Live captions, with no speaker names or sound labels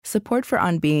Support for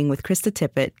On Being with Krista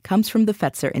Tippett comes from the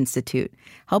Fetzer Institute,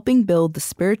 helping build the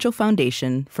spiritual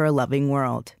foundation for a loving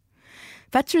world.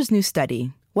 Fetzer's new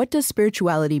study, What Does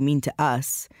Spirituality Mean to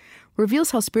Us?,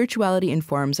 reveals how spirituality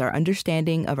informs our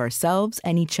understanding of ourselves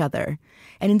and each other,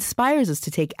 and inspires us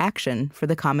to take action for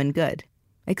the common good.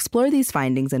 Explore these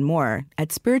findings and more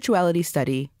at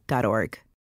spiritualitystudy.org.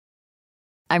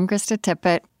 I'm Krista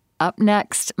Tippett. Up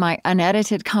next, my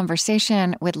unedited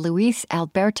conversation with Luis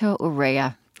Alberto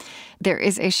Urrea. There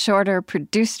is a shorter,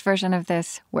 produced version of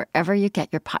this wherever you get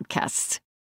your podcasts.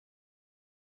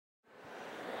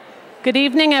 Good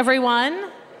evening,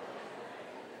 everyone.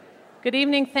 Good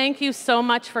evening. Thank you so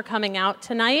much for coming out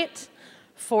tonight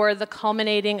for the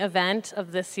culminating event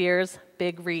of this year's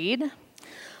Big Read.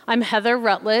 I'm Heather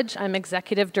Rutledge. I'm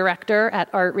Executive Director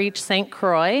at Outreach St.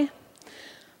 Croix.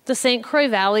 The St. Croix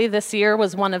Valley this year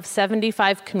was one of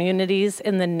 75 communities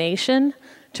in the nation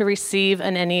to receive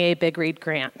an NEA Big Read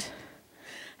grant.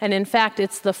 And in fact,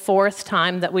 it's the fourth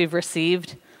time that we've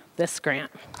received this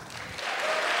grant.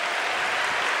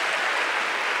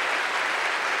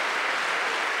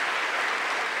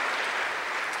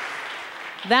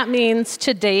 That means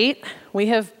to date, we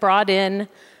have brought in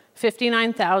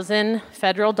 $59,000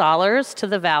 federal dollars to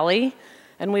the Valley,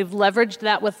 and we've leveraged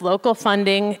that with local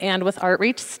funding and with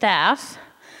outreach staff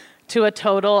to a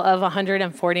total of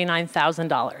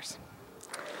 $149,000.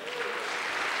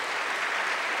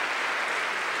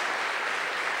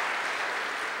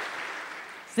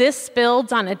 This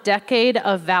builds on a decade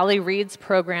of Valley Reads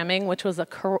programming, which was a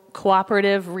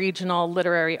cooperative regional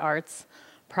literary arts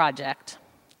project.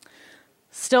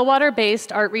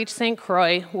 Stillwater-based Outreach St.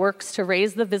 Croix works to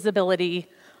raise the visibility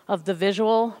of the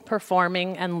visual,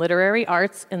 performing, and literary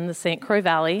arts in the St. Croix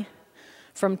Valley,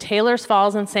 from Taylor's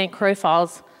Falls and St. Croix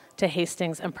Falls to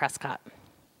Hastings and Prescott.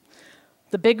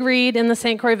 The Big Read in the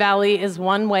St. Croix Valley is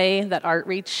one way that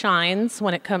Outreach shines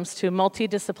when it comes to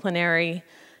multidisciplinary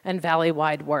and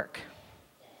valley-wide work.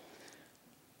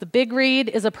 The Big Read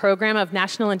is a program of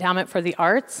National Endowment for the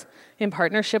Arts in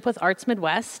partnership with Arts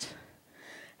Midwest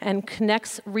and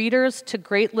connects readers to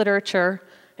great literature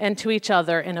and to each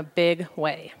other in a big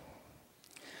way.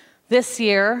 This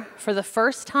year, for the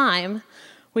first time,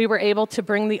 we were able to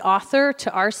bring the author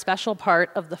to our special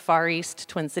part of the Far East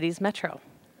Twin Cities Metro.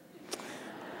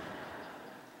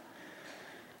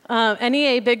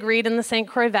 NEA Big Read in the St.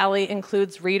 Croix Valley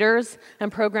includes readers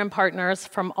and program partners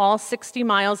from all 60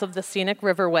 miles of the scenic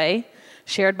Riverway,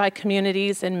 shared by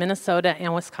communities in Minnesota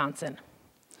and Wisconsin.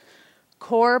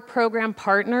 Core program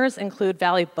partners include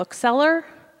Valley Bookseller.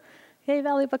 Yay,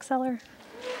 Valley Bookseller.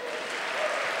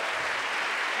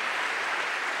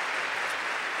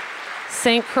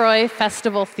 St. Croix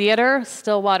Festival Theater,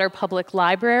 Stillwater Public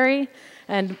Library,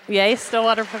 and yay,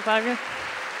 Stillwater Public Library.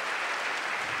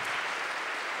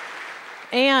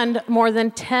 And more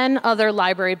than 10 other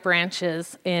library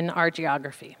branches in our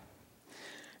geography.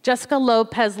 Jessica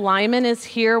Lopez-Lyman is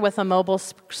here with a mobile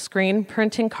screen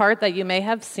printing cart that you may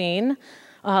have seen,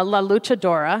 La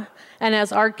Luchadora, and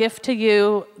as our gift to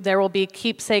you, there will be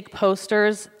keepsake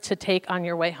posters to take on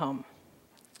your way home.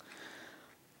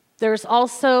 There's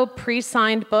also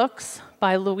pre-signed books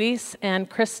by Luis and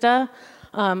Krista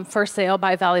for sale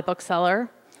by Valley Bookseller.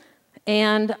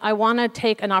 And I want to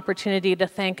take an opportunity to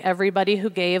thank everybody who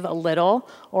gave a little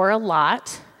or a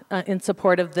lot in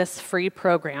support of this free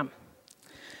program.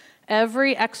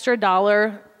 Every extra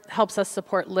dollar helps us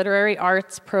support literary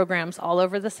arts programs all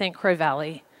over the St. Croix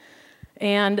Valley.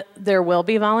 And there will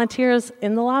be volunteers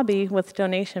in the lobby with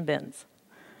donation bins.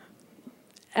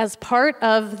 As part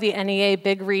of the NEA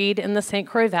Big Read in the St.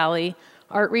 Croix Valley,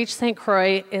 Outreach St.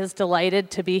 Croix is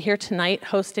delighted to be here tonight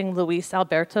hosting Luis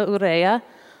Alberto Urrea,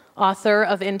 author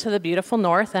of Into the Beautiful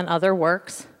North and other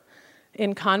works,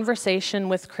 in conversation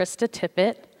with Krista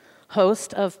Tippett,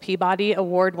 host of Peabody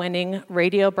Award-winning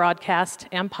radio broadcast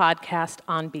and podcast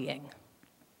On Being.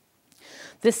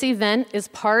 This event is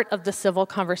part of the Civil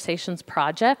Conversations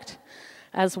Project,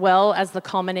 as well as the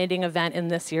culminating event in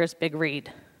this year's Big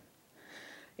Read.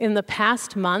 In the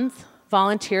past month,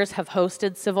 volunteers have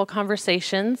hosted civil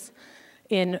conversations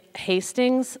in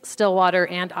Hastings, Stillwater,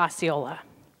 and Osceola.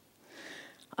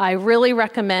 I really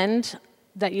recommend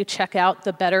that you check out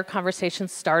the Better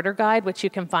Conversations Starter Guide, which you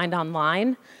can find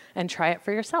online, and try it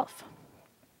for yourself.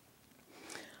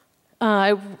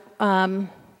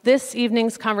 This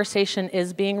evening's conversation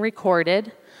is being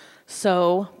recorded,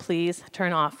 so please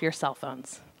turn off your cell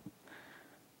phones.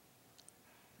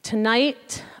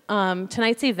 Tonight's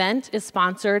event is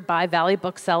sponsored by Valley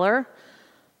Bookseller,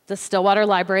 the Stillwater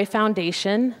Library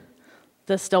Foundation,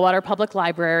 the Stillwater Public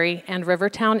Library, and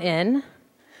Rivertown Inn.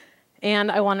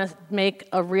 And I want to make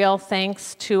a real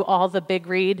thanks to all the Big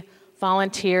Read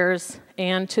volunteers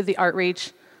and to the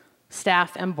Artreach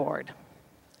staff and board.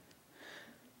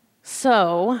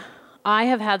 So, I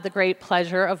have had the great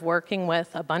pleasure of working with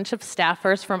a bunch of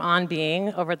staffers from On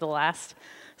Being over the last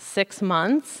 6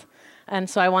 months. And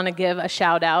so I want to give a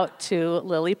shout out to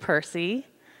Lily Percy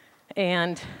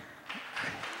and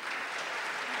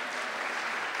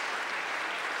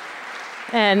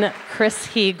Chris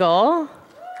Hegel,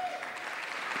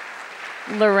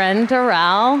 Loren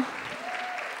Doral,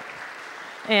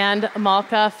 and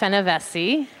Malka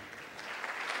Fenavesi.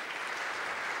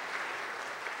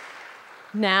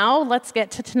 Now, let's get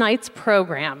to tonight's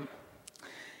program.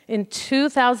 In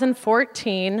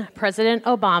 2014, President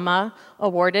Obama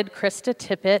awarded Krista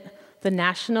Tippett the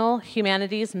National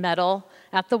Humanities Medal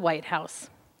at the White House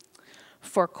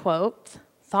for, quote,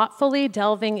 thoughtfully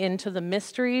delving into the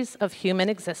mysteries of human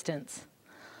existence.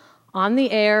 On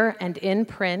the air and in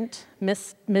print,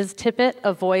 Ms. Tippett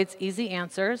avoids easy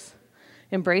answers,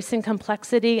 embracing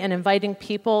complexity and inviting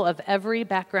people of every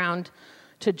background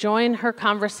to join her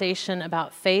conversation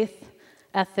about faith,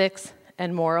 ethics,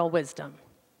 and moral wisdom.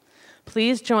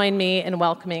 Please join me in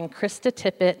welcoming Krista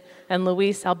Tippett and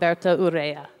Luis Alberto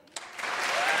Urrea.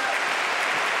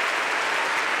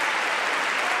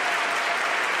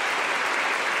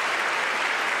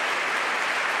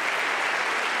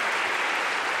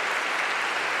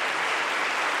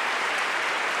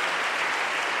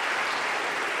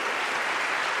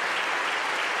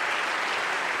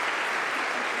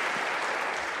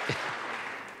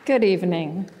 Good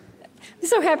evening. I'm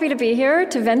so happy to be here,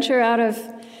 to venture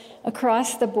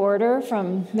across the border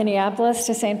from Minneapolis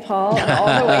to St. Paul and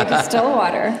all the way to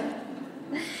Stillwater.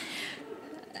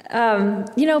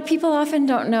 People often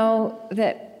don't know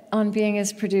that On Being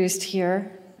is produced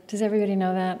here. Does everybody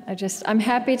know that? I'm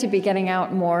happy to be getting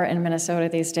out more in Minnesota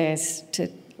these days to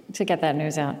get that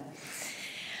news out.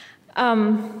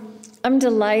 I'm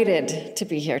delighted to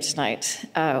be here tonight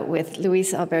with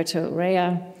Luis Alberto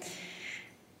Urrea.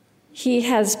 He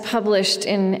has published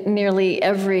in nearly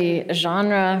every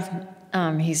genre.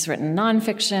 He's written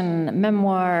nonfiction,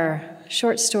 memoir,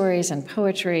 short stories, and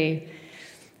poetry.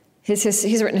 He's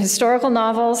written historical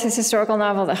novels. His historical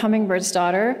novel, The Hummingbird's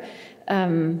Daughter,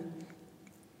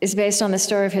 is based on the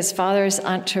story of his father's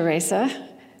Aunt Teresa.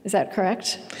 Is that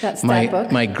correct? That's that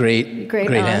book? My great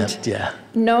aunt, yeah.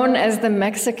 Known as the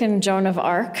Mexican Joan of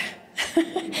Arc.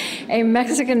 A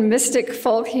Mexican mystic,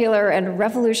 folk healer, and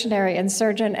revolutionary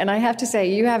insurgent. And I have to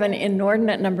say, you have an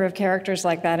inordinate number of characters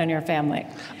like that in your family.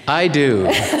 I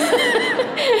do.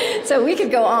 So we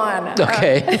could go on.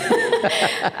 Okay.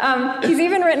 He's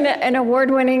even written an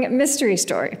award-winning mystery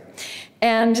story.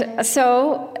 And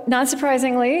so, not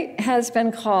surprisingly, has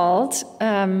been called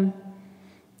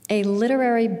a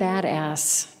literary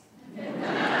badass.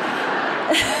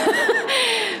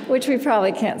 Which we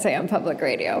probably can't say on public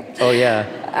radio. Oh,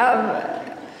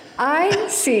 yeah. I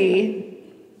see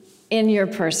in your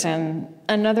person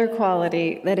another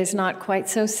quality that is not quite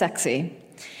so sexy,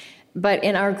 but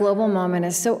in our global moment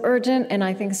is so urgent and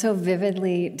I think so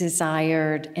vividly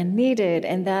desired and needed,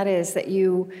 and that is that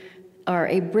you are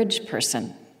a bridge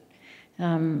person.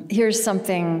 Here's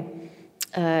something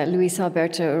Luis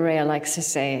Alberto Urrea likes to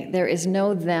say: there is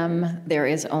no them, there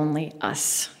is only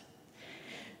us.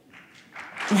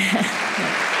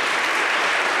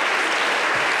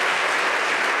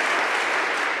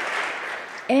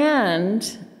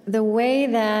 And the way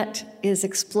that is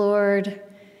explored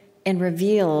and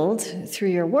revealed through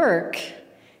your work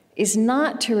is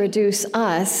not to reduce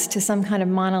us to some kind of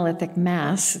monolithic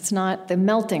mass. It's not the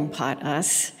melting pot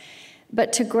us,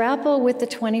 but to grapple with the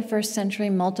 21st century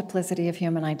multiplicity of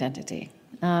human identity.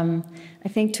 I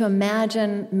think to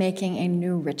imagine making a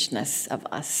new richness of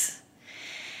us.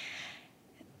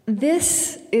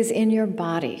 This is in your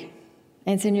body,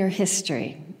 and it's in your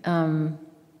history.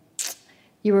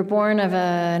 You were born of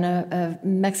a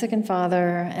Mexican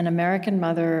father, an American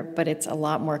mother, but it's a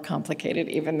lot more complicated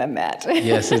even than that.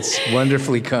 Yes, it's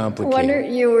wonderfully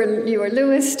complicated. You were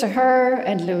Luis to her,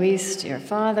 and Luis to your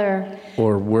father.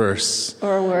 Or worse.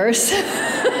 Or worse.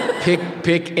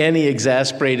 Pick any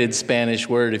exasperated Spanish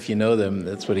word if you know them.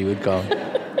 That's what he would call it.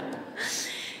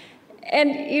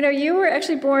 And, you were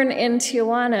actually born in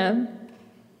Tijuana,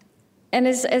 and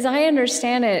as I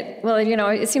understand it, well,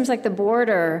 it seems like the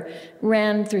border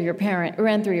ran through your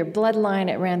bloodline,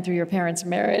 it ran through your parents'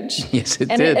 marriage. Yes, it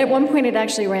did. And at one point, it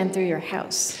actually ran through your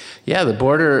house. Yeah, the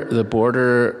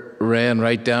border ran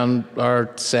right down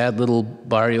our sad little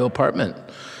barrio apartment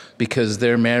because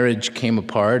their marriage came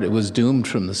apart. It was doomed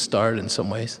from the start in some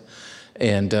ways.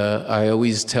 And I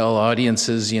always tell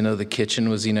audiences, the kitchen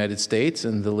was the United States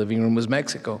and the living room was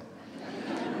Mexico.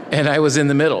 And I was in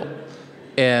the middle.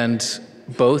 And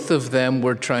both of them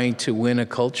were trying to win a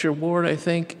culture war, I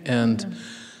think. And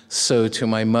so to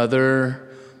my mother,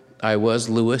 I was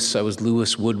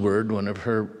Louis Woodward, one of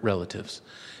her relatives.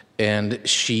 And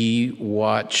she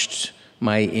watched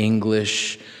my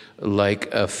English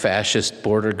like a fascist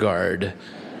border guard,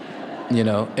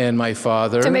 and my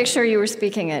father. To make sure you were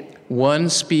speaking it. One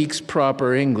speaks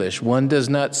proper English. One does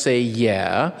not say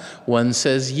yeah. One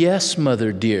says, yes,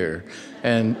 mother dear.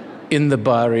 And in the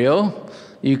barrio,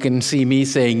 you can see me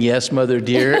saying yes, mother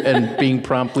dear, and being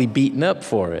promptly beaten up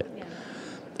for it.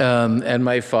 And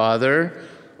my father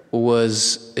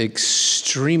was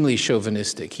extremely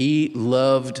chauvinistic. He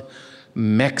loved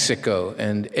Mexico,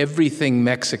 and everything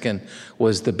Mexican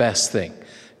was the best thing.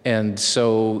 And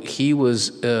so he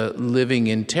was living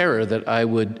in terror that I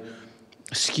would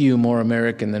skew more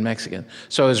American than Mexican.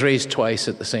 So I was raised twice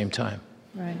at the same time.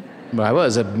 Right. I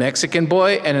was a Mexican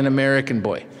boy and an American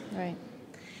boy. Right.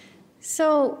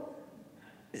 So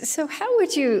how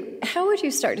would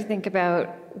you start to think about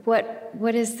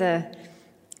what is the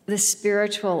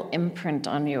spiritual imprint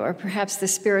on you, or perhaps the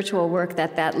spiritual work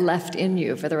that left in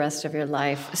you for the rest of your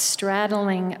life,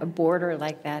 straddling a border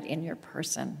like that in your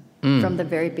person from the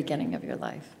very beginning of your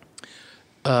life?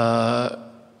 A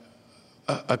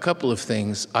couple of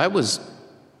things. I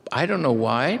don't know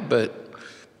why, but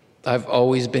I've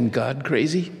always been God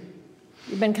crazy.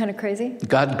 You've been kind of crazy?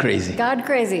 God crazy. God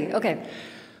crazy, okay.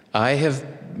 I have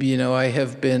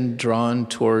been drawn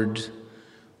toward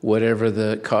whatever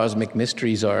the cosmic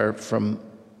mysteries are from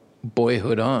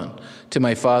boyhood on. To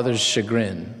my father's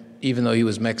chagrin, even though he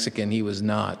was Mexican, he was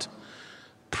not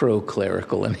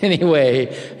pro-clerical in any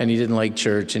way, and he didn't like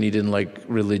church, and he didn't like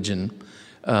religion.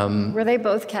 Were they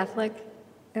both Catholic,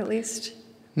 at least?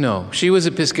 No, she was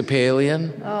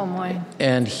Episcopalian. Oh, my.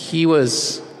 And he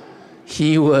was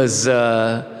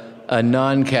a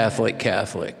non-Catholic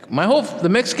Catholic. The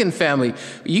Mexican family,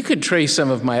 you could trace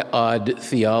some of my odd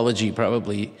theology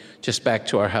probably just back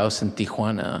to our house in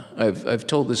Tijuana. I've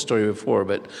told this story before,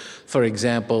 but for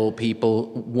example,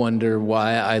 people wonder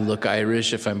why I look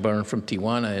Irish if I'm born from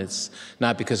Tijuana. It's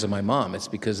not because of my mom, it's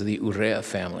because of the Urrea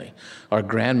family. Our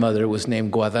grandmother was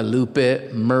named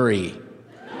Guadalupe Murray.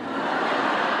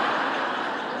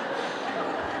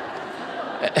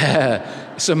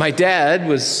 So my dad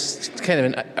was kind of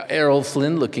an Errol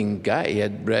Flynn-looking guy. He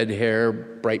had red hair,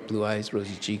 bright blue eyes,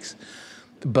 rosy cheeks.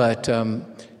 But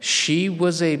she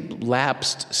was a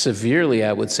severely,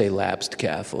 I would say, lapsed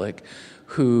Catholic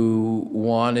who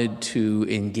wanted to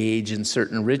engage in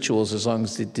certain rituals as long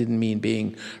as it didn't mean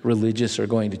being religious or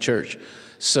going to church.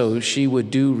 So she would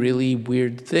do really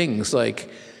weird things like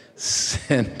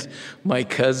send my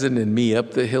cousin and me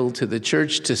up the hill to the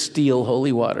church to steal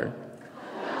holy water.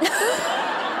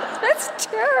 That's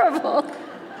terrible.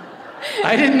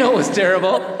 I didn't know it was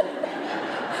terrible.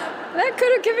 That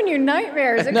could have given you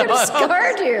nightmares. It could have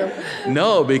scarred you.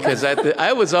 No, because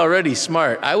I was already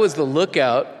smart. I was the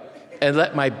lookout and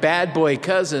let my bad boy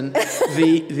cousin,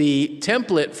 the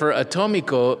template for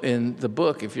Atomico in the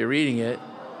book, if you're reading it,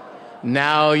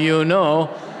 now you know,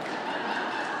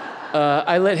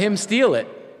 I let him steal it.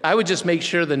 I would just make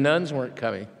sure the nuns weren't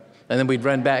coming. And then we'd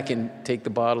run back and take the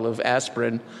bottle of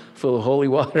aspirin full of holy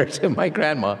water to my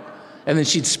grandma. And then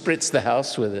she'd spritz the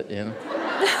house with it, you know.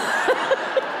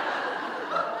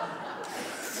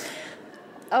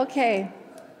 Okay.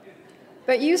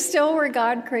 But you still were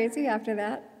God crazy after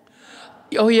that?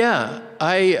 Oh, yeah.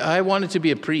 I wanted to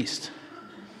be a priest.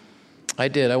 I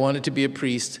did. I wanted to be a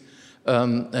priest.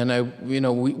 And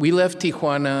we left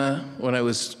Tijuana when I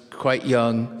was quite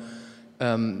young.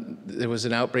 There was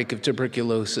an outbreak of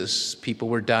tuberculosis. People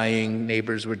were dying.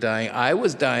 Neighbors were dying. I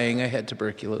was dying. I had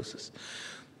tuberculosis.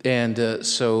 And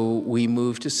so we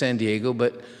moved to San Diego.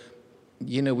 But,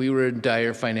 we were in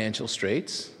dire financial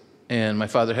straits. And my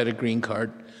father had a green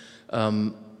card.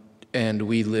 And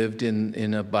we lived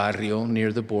in a barrio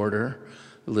near the border,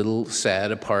 a little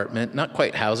sad apartment. Not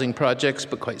quite housing projects,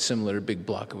 but quite similar, a big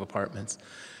block of apartments.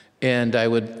 And I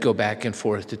would go back and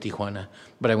forth to Tijuana.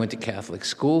 But I went to Catholic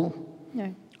school.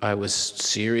 Yeah. I was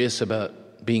serious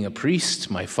about being a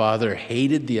priest. My father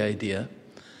hated the idea.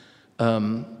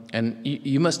 And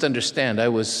you must understand, I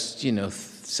was,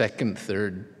 second,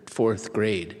 third, fourth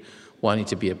grade wanting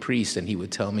to be a priest. And he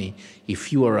would tell me,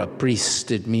 if you are a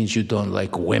priest, it means you don't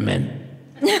like women.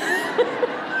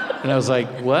 And I was like,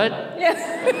 what?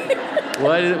 Yeah.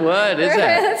 What is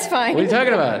that? That's fine. What are you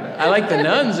talking about? I like the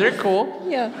nuns. They're cool.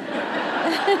 Yeah.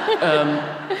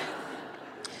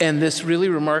 And this really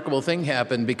remarkable thing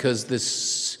happened because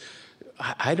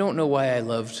I don't know why I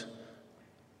loved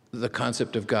the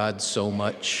concept of God so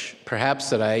much.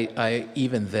 Perhaps that I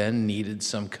even then needed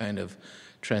some kind of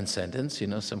transcendence,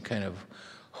 some kind of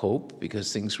hope,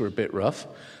 because things were a bit rough.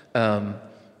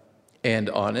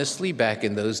 And honestly, back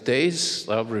in those days,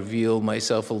 I'll reveal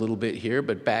myself a little bit here,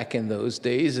 but back in those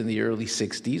days, in the early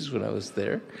 60s when I was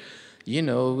there, it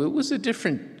was a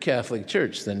different Catholic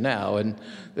church than now, and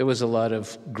there was a lot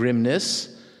of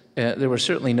grimness. There were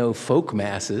certainly no folk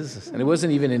masses, and it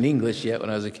wasn't even in English yet when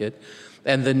I was a kid.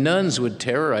 And the nuns would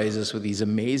terrorize us with these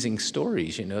amazing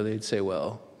stories. They'd say,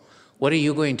 well, what are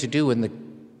you going to do when the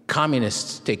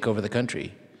communists take over the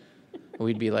country? And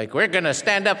we'd be like, we're going to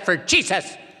stand up for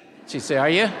Jesus. She'd say, are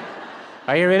you?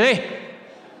 Are you really?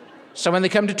 So when they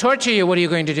come to torture you, what are you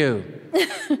going to do?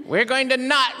 We're going to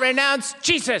not renounce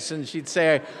Jesus. And she'd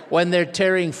say, when they're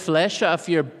tearing flesh off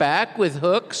your back with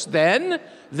hooks, then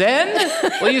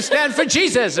will you stand for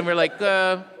Jesus? And we're like,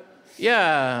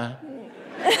 yeah.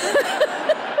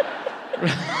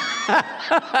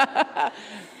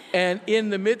 And in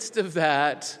the midst of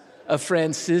that, a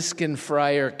Franciscan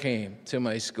friar came to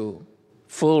my school,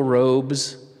 full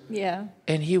robes. Yeah.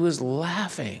 And he was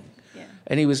laughing. Yeah.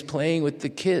 And he was playing with the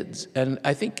kids. And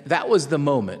I think that was the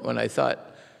moment when I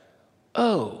thought,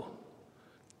 oh,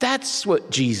 that's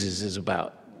what Jesus is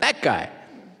about. That guy,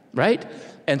 right?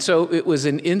 And so it was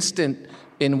an instant,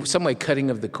 in some way, cutting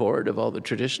of the cord of all the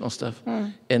traditional stuff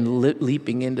and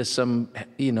leaping into some,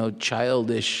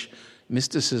 childish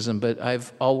mysticism. But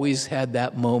I've always had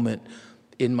that moment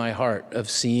in my heart of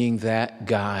seeing that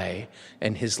guy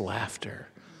and his laughter.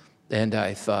 And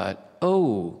I thought,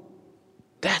 oh,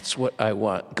 that's what I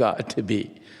want God to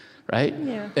be, right?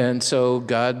 Yeah. And so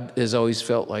God has always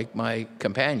felt like my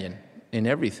companion in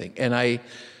everything. And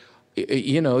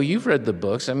you've read the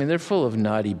books. I mean, they're full of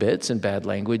naughty bits and bad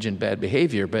language and bad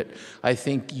behavior, but I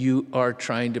think you are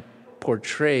trying to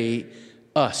portray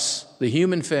us, the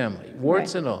human family,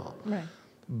 warts and all. Right.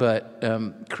 But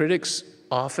critics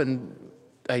often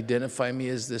identify me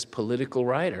as this political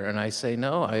writer, and I say,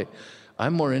 no,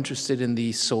 I'm more interested in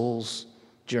the soul's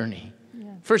journey. Yeah.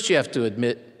 First, you have to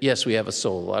admit, yes, we have a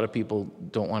soul. A lot of people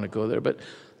don't want to go there, but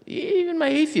even my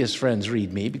atheist friends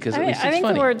read me because at least it's funny. I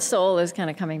think the word soul is kind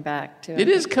of coming back to it. It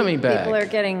is coming back. People are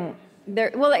getting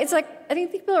there. Well, it's like I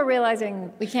think people are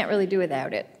realizing we can't really do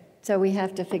without it. So we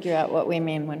have to figure out what we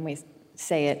mean when we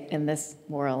say it in this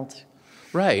world.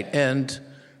 Right, and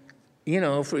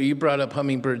you brought up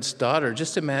Hummingbird's daughter.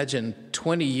 Just imagine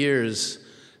 20 years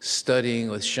studying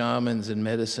with shamans and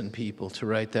medicine people to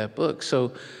write that book.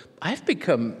 So I've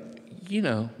become,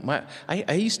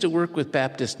 I used to work with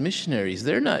Baptist missionaries.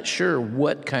 They're not sure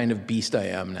what kind of beast I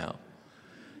am now.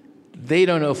 They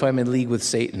don't know if I'm in league with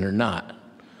Satan or not,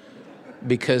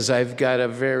 because I've got a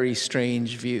very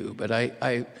strange view. But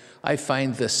I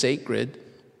find the sacred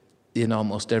in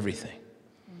almost everything.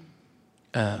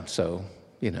 I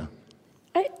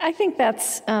think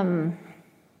that's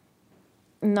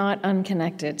not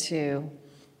unconnected to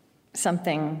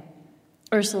something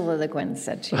Ursula Le Guin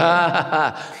said to you.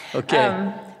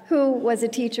 Okay. Who was a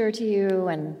teacher to you,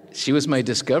 and she was my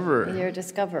discoverer. Your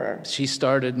discoverer. She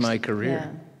started my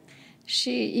career.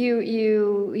 Yeah.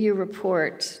 You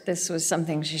report, this was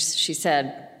something she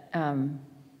said,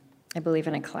 I believe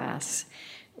in a class.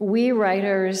 We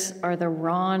writers are the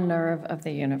raw nerve of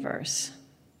the universe.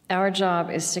 Our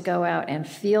job is to go out and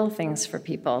feel things for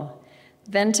people,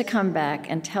 then to come back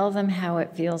and tell them how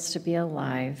it feels to be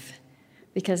alive,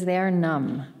 because they are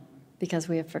numb, because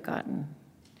we have forgotten.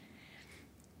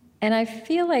 And I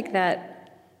feel like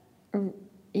that,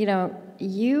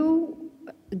 you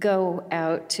go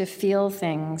out to feel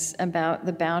things about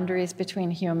the boundaries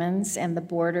between humans and the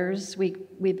borders we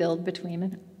build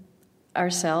between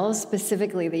ourselves,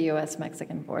 specifically the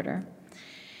U.S.-Mexican border.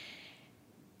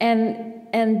 And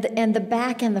the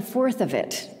back and the forth of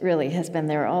it really has been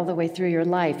there all the way through your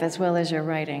life, as well as your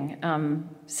writing.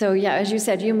 As you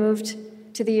said, you moved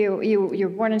to you were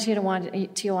born in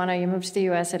Tijuana, you moved to the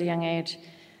U.S. at a young age.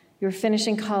 You were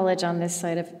finishing college on this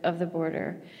side of the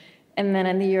border. And then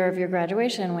in the year of your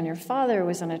graduation, when your father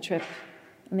was on a trip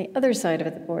on the other side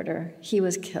of the border, he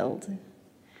was killed.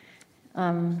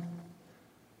 Do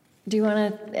you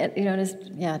want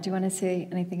to say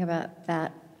anything about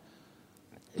that?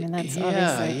 I mean, that's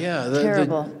obviously a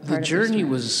terrible part of the journey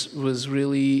was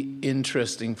really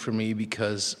interesting for me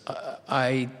because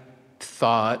I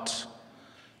thought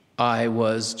I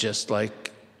was just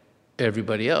like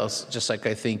everybody else, just like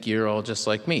I think you're all just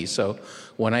like me. So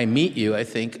when I meet you, I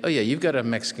think, oh yeah, you've got a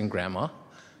Mexican grandma.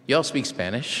 You all speak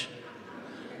Spanish.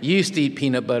 You used to eat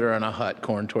peanut butter on a hot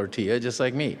corn tortilla just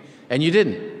like me. And you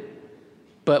didn't.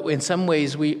 But in some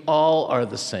ways, we all are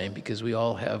the same because we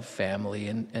all have family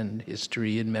and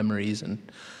history and memories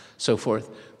and so forth.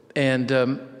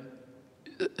 And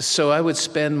so I would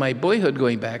spend my boyhood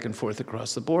going back and forth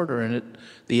across the border. And at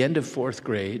the end of 4th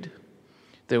grade,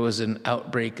 there was an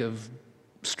outbreak of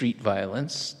street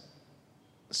violence.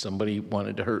 Somebody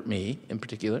wanted to hurt me in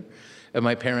particular. And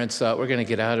my parents thought, we're going to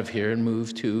get out of here and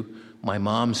move to my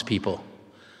mom's people,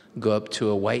 go up to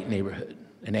a white neighborhood,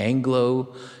 an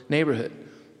Anglo neighborhood.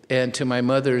 And to my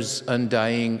mother's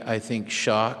undying, I think,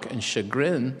 shock and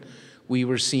chagrin, we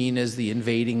were seen as the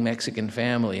invading Mexican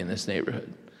family in this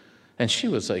neighborhood. And she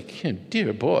was like,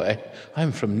 dear boy,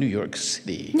 I'm from New York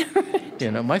City.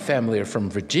 Right. My family are from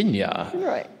Virginia.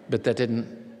 Right. But that didn't,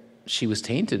 she was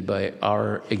tainted by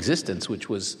our existence, which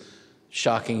was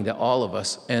shocking to all of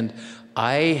us. And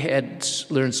I had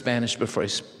learned Spanish before I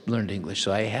learned English,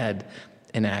 so I had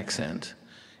an accent.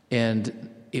 And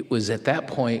it was at that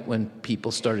point when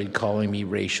people started calling me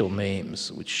racial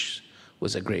names, which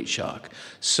was a great shock.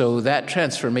 So that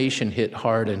transformation hit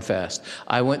hard and fast.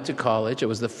 I went to college. I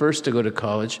was the first to go to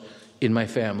college in my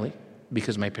family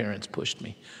because my parents pushed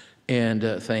me. And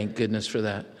thank goodness for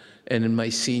that. And in my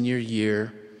senior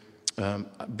year,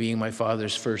 being my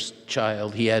father's first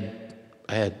child, I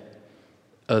had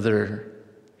other,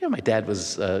 my dad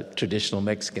was a traditional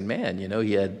Mexican man,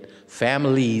 he had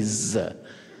families.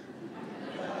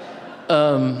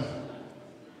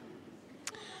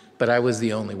 But I was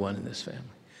the only one in this family.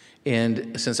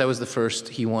 And since I was the first,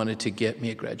 he wanted to get me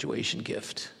a graduation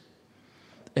gift.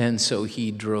 And so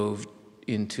he drove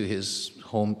into his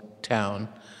hometown,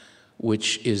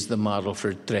 which is the model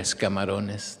for Tres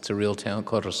Camarones. It's a real town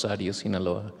called Rosario,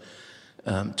 Sinaloa.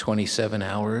 27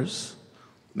 hours.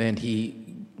 And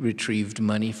he retrieved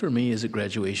money for me as a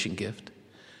graduation gift.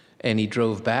 And he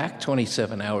drove back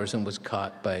 27 hours and was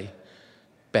caught by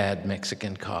bad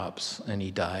Mexican cops, and he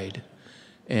died.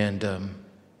 And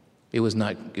it was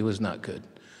not good.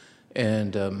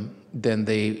 And then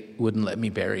they wouldn't let me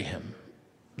bury him.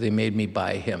 They made me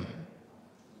buy him.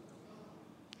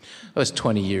 I was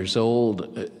 20 years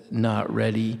old, not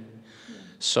ready,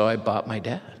 so I bought my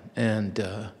dad. And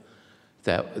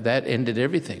that ended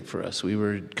everything for us. We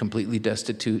were completely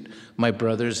destitute. My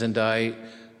brothers and I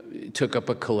took up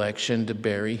a collection to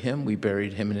bury him. We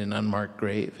buried him in an unmarked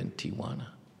grave in Tijuana.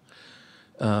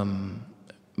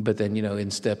 But then,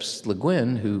 in steps Le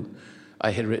Guin, who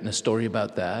I had written a story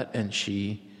about that, and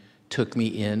she took me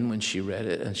in when she read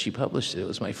it, and she published it. It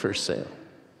was my first sale.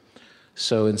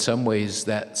 So in some ways,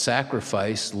 that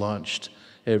sacrifice launched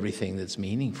everything that's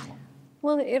meaningful.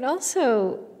 Well, it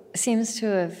also seems to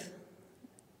have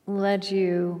led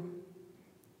you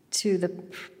to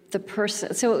the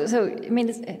person. So I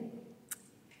mean,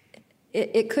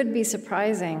 it could be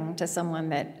surprising to someone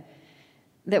that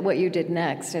what you did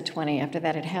next at 20, after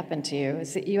that had happened to you,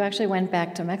 is that you actually went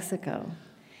back to Mexico.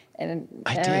 And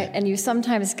I did. And you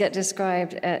sometimes get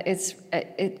described,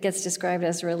 it gets described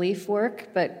as relief work,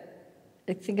 but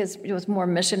I think it was more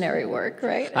missionary work,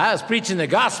 right? I was preaching the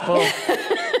gospel.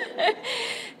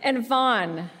 And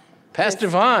Vaughn. Pastor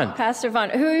Vaughn,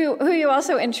 who you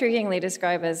also intriguingly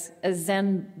describe as a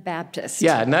Zen Baptist.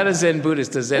 Yeah, not a Zen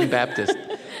Buddhist, a Zen Baptist.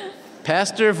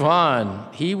 Pastor Vaughn,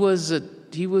 he was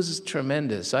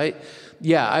tremendous. After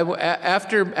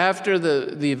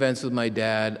the events with my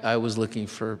dad, I was looking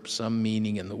for some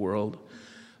meaning in the world.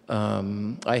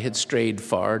 I had strayed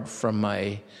far from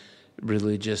my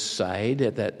religious side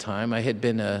at that time. I had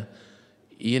been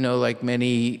like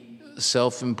many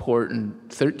self-important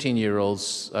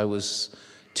 13-year-olds, I was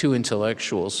too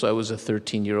intellectual, so I was a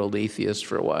 13-year-old atheist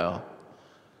for a while.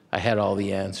 I had all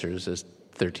the answers, as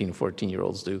 13,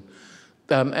 14-year-olds do.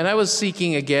 And I was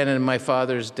seeking again, and my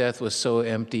father's death was so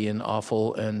empty and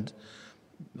awful and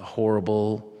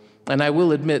horrible. And I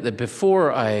will admit that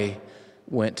before I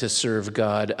went to serve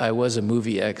God, I was a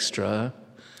movie extra.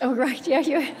 Oh, right, yeah,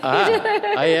 you did.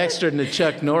 I extred in a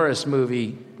Chuck Norris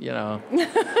movie,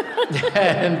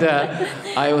 And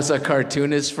I was a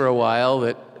cartoonist for a while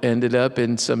that ended up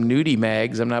in some nudie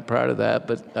mags. I'm not proud of that,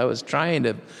 but I was trying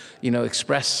to,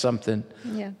 express something.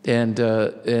 Yeah.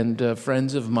 And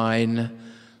friends of mine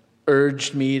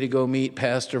urged me to go meet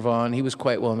Pastor Vaughn. He was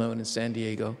quite well known in San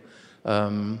Diego.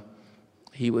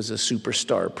 He was a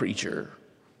superstar preacher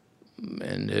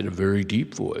and had a very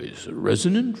deep voice, a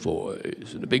resonant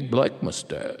voice, and a big black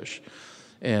mustache.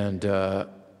 And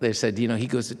they said, he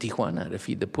goes to Tijuana to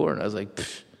feed the poor. And I was like,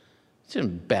 some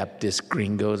Baptist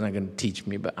gringo's not going to teach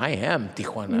me, but I am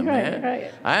Tijuana, man.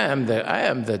 Right. I am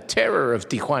the terror of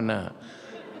Tijuana.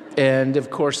 And of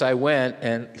course I went,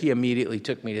 and he immediately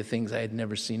took me to things I had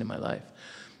never seen in my life.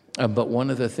 But one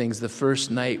of the things, the first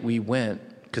night we went,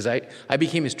 because I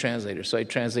became his translator. So I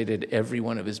translated every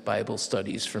one of his Bible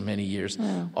studies for many years,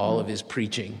 all of his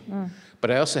preaching.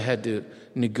 But I also had to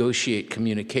negotiate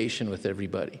communication with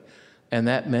everybody. And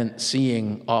that meant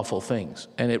seeing awful things.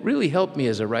 And it really helped me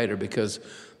as a writer because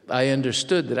I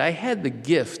understood that I had the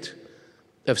gift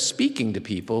of speaking to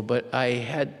people, but I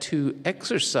had to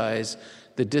exercise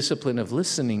the discipline of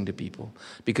listening to people.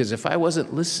 Because if I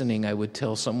wasn't listening, I would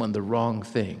tell someone the wrong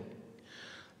thing.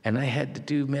 And I had to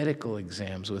do medical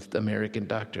exams with American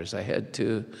doctors. I had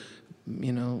to,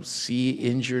 see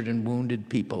injured and wounded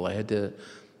people. I had to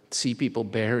see people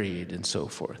buried and so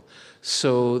forth.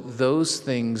 So those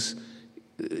things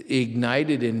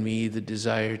ignited in me the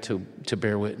desire to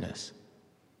bear witness.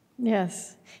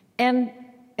 Yes. And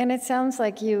it sounds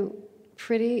like you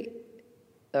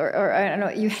or I don't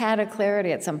know, you had a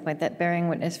clarity at some point that bearing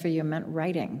witness for you meant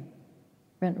writing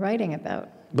about.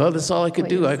 Well, that's all I could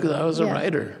do. I was a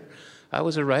writer. I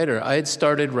was a writer. I had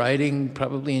started writing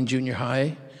probably in junior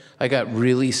high. I got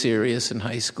really serious in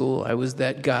high school. I was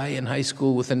that guy in high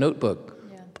school with a notebook.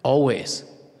 Yeah. Always.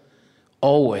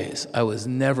 I was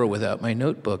never without my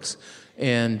notebooks.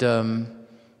 And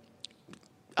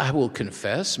I will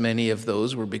confess, many of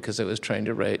those were because I was trying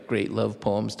to write great love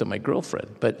poems to my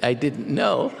girlfriend. But I didn't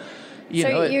know.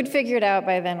 You'd figured out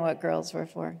by then what girls were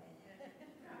for.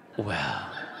 Well...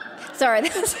 Sorry,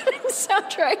 that doesn't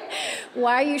sound right.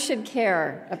 Why you should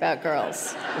care about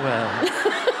girls.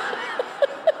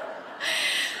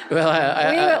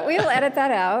 We'll edit that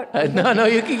out. No,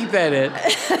 you can keep that in.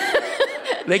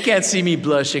 They can't see me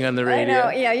blushing on the radio. I know,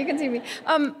 yeah, you can see me.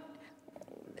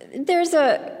 There's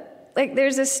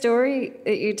a story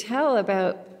that you tell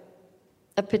about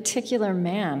a particular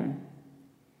man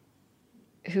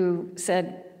who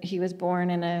said he was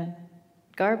born in a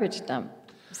garbage dump.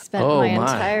 Spent my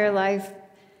entire life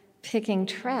picking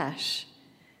trash.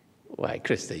 Why,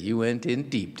 Krista, you went in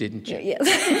deep, didn't you? Yes.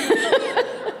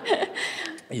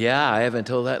 Yeah, I haven't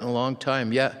told that in a long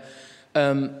time. Yeah.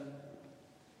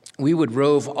 We would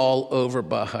rove all over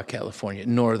Baja California,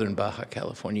 northern Baja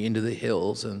California, into the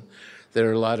hills, and there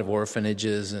are a lot of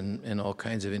orphanages and all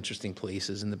kinds of interesting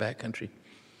places in the backcountry.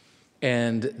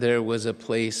 And there was a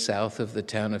place south of the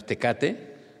town of Tecate,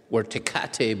 where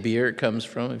Tecate beer comes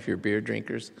from, if you're beer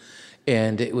drinkers.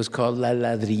 And it was called La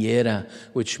Ladrillera,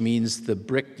 which means the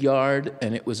brickyard,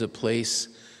 and it was a place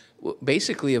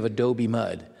basically of adobe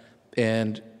mud.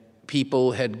 And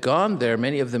people had gone there,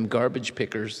 many of them garbage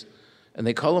pickers, and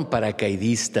they call them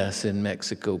paracaidistas in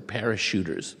Mexico,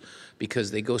 parachuters,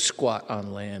 because they go squat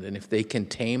on land. And if they can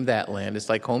tame that land, it's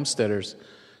like homesteaders,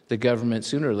 the government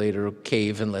sooner or later will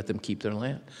cave and let them keep their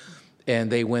land.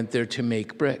 And they went there to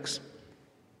make bricks.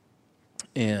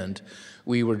 And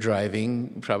we were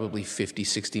driving probably 50,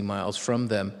 60 miles from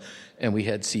them, and we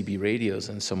had CB radios,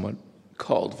 and someone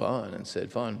called Vaughn and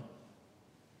said, Vaughn,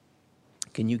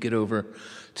 can you get over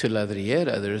to La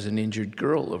Ladrillera? There's an injured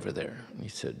girl over there. And he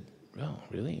said, oh,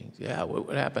 really? Yeah,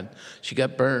 what happened? She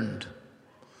got burned.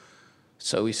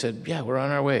 So we said, yeah, we're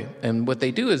on our way. And what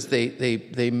they do is they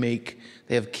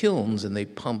have kilns, and they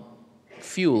pump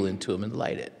fuel into them and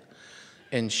light it.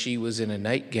 And she was in a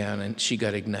nightgown, and she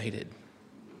got ignited.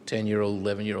 10-year-old,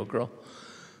 11-year-old girl.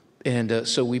 And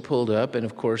so we pulled up, and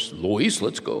of course, Luis,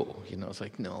 let's go. It's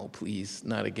like, no, please,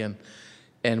 not again.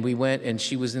 And we went, and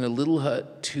she was in a little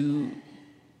hut too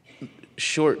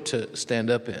short to stand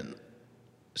up in.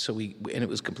 So and it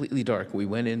was completely dark. We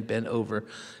went in, bent over,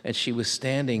 and she was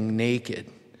standing naked,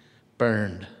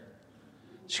 burned.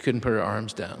 She couldn't put her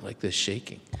arms down, like this,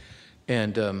 shaking.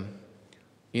 And,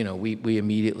 we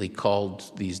immediately called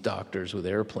these doctors with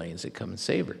airplanes that come and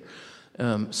save her.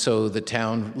 So the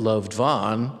town loved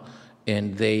Vaughn,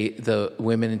 and the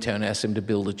women in town asked him to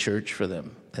build a church for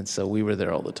them. And so we were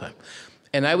there all the time.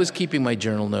 And I was keeping my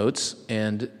journal notes,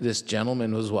 and this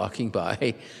gentleman was walking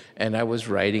by, and I was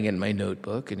writing in my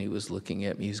notebook, and he was looking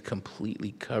at me. He was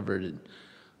completely covered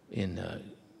in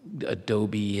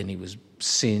adobe, and he was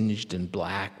singed and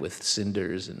black with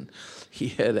cinders, and he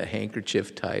had a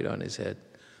handkerchief tied on his head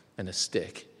and a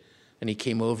stick. And he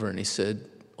came over and he said,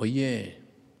 Oye,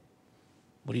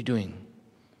 what are you doing?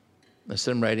 I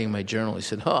said, I'm writing in my journal. He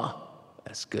said,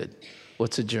 that's good.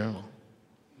 What's a journal?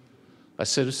 I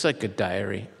said, it's like a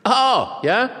diary. Oh,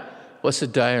 yeah? What's a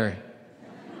diary?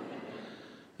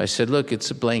 I said, look, it's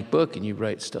a blank book and you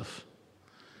write stuff.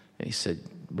 And he said,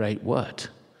 write what?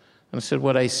 And I said,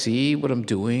 what I see, what I'm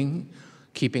doing,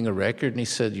 keeping a record. And he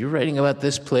said, you're writing about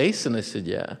this place? And I said,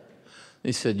 yeah. And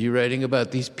he said, you're writing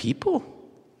about these people?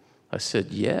 I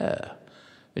said, yeah.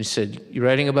 And he said, you're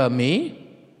writing about me?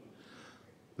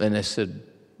 And I said,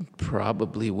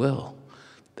 probably will.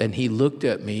 And he looked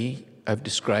at me. I've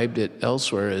described it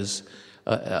elsewhere as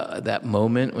that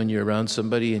moment when you're around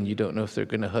somebody and you don't know if they're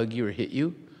going to hug you or hit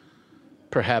you.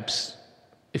 Perhaps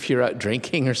if you're out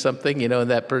drinking or something, and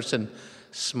that person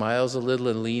smiles a little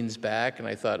and leans back, and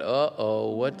I thought,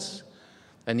 uh-oh, what's...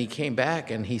 And he came back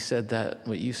and he said that,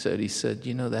 what you said, he said,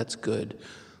 that's good.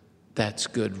 That's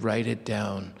good. Write it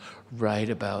down. Write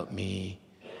about me.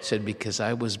 He said, because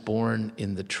I was born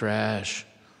in the trash.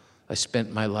 I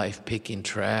spent my life picking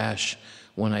trash.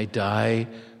 When I die,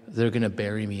 they're going to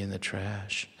bury me in the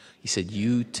trash. He said,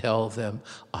 you tell them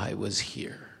I was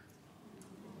here.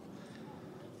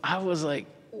 I was like,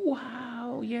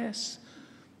 wow, yes.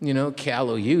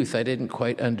 Callow youth, I didn't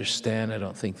quite understand, I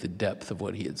don't think, the depth of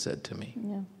what he had said to me.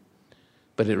 Yeah.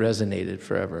 But it resonated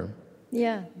forever.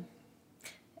 Yeah.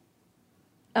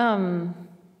 And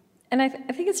I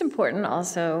think it's important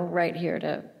also right here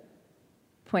to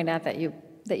point out that you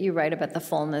write about the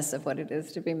fullness of what it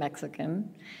is to be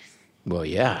Mexican. Well,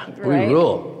 yeah, right? We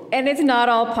rule. And it's not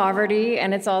all poverty,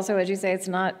 and it's also, as you say, it's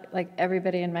not like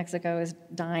everybody in Mexico is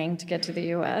dying to get to the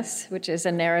U.S., which is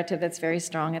a narrative that's very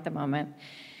strong at the moment.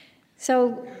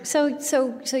 So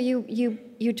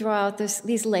you draw out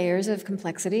these layers of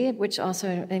complexity, which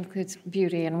also includes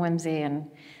beauty and whimsy and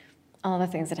all the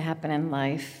things that happen in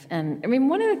life. And I mean,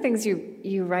 one of the things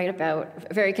you write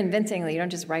about very convincingly, you don't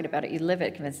just write about it, you live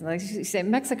it convincingly. You say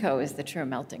Mexico is the true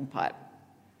melting pot.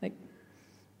 Like,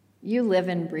 you live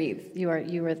and breathe. You are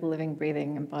the living,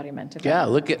 breathing embodiment of that. Yeah,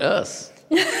 look at us.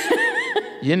 We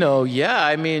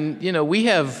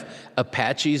have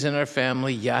Apaches in our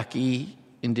family, Yaqui,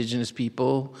 indigenous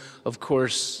people. Of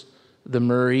course, the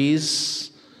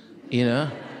Murrays,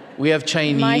 We have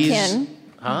Chinese. My kin.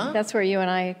 Huh? That's where you and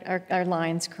I, our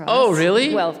lines cross. Oh,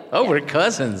 really? Well, yeah. Yeah. We're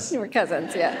cousins. We're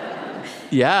cousins, yeah.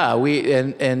 Yeah,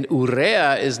 and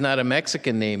Urrea is not a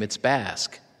Mexican name, it's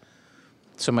Basque.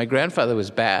 So my grandfather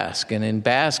was Basque, and in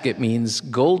Basque it means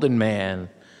golden man,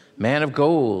 man of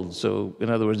gold. So in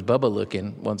other words, Bubba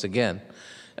looking once again.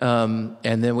 And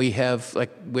then we have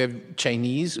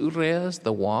Chinese Urreas,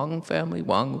 the Wang family,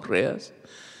 Wang Urreas.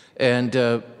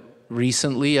 And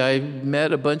recently I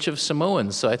met a bunch of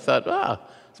Samoans, so I thought,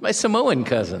 it's my Samoan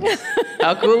cousins.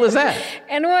 How cool is that?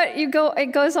 And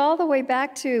it goes all the way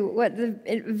back to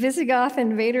the Visigoth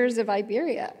invaders of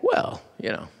Iberia. Well,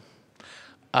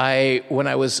 when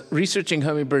I was researching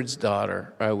Hummingbird's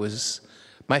Daughter,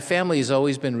 my family has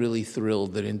always been really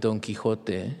thrilled that in Don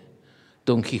Quixote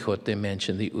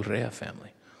mentioned the Urrea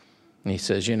family. And he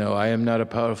says, I am not a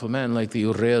powerful man like the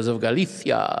Urreas of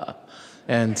Galicia.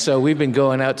 And so we've been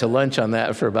going out to lunch on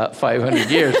that for about 500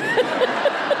 years.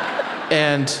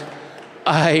 And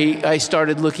I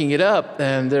started looking it up,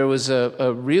 and there was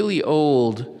a really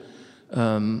old,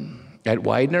 at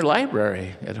Widener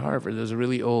Library at Harvard, there's a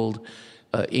really old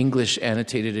English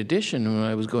annotated edition. When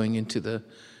I was going into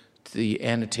the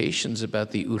annotations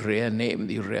about the Urrea name,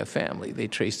 the Urrea family, they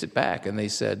traced it back, and they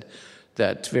said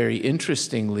that, very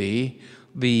interestingly,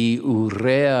 the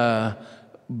Urrea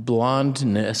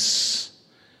blondness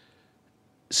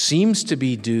seems to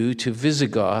be due to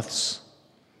Visigoths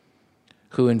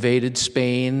who invaded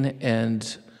Spain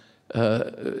and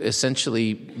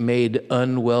essentially made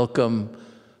unwelcome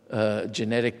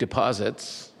genetic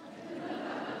deposits.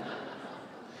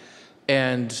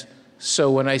 And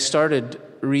so when I started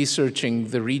researching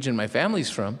the region my family's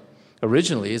from,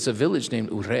 originally it's a village named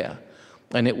Urrea,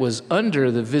 and it was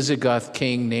under the Visigoth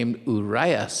king named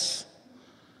Urias,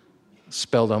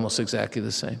 spelled almost exactly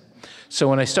the same. So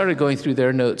when I started going through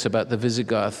their notes about the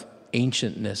Visigoth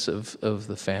ancientness of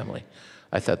the family,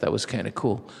 I thought that was kind of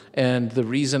cool. And the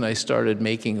reason I started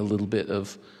making a little bit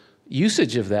of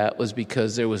usage of that was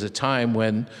because there was a time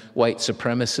when white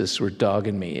supremacists were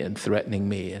dogging me and threatening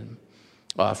me and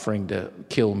offering to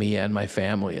kill me and my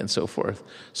family and so forth.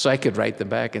 So I could write them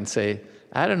back and say,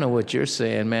 I don't know what you're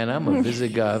saying, man. I'm a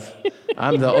Visigoth.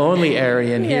 I'm the only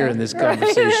Aryan here in this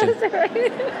conversation.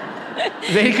 Right.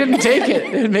 They couldn't take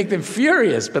it. It would make them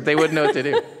furious, but they wouldn't know what to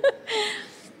do.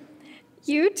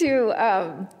 You do.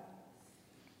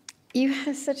 You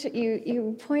have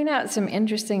you point out some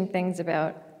interesting things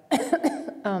about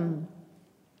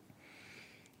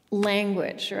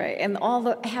language, right? And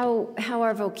how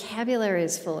our vocabulary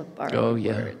is full of borrowed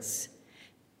words.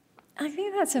 I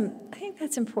think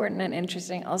that's important and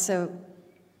interesting also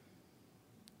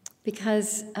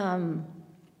because the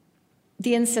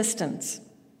insistence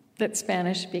that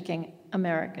Spanish-speaking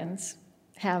Americans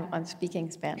have on speaking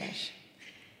Spanish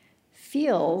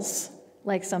feels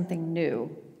like something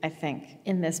new, I think,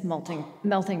 in this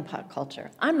melting pot culture.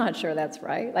 I'm not sure that's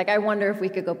right. Like, I wonder if we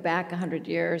could go back 100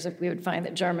 years, if we would find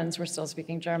that Germans were still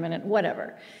speaking German and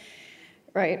whatever,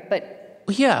 right? But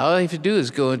Well, yeah, all you have to do is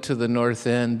go into the North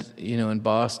End, in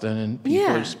Boston, and people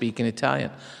are speaking Italian.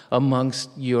 Amongst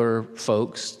your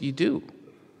folks, you do.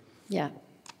 Yeah.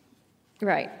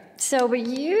 Right. So, but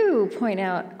you point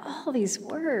out all these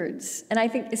words, and I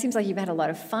think it seems like you've had a lot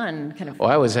of fun kind of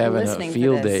I was having a listening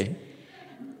field to this. day.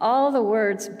 All the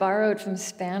words borrowed from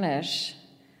Spanish,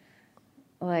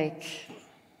 like,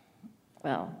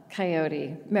 well,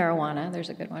 coyote, marijuana, there's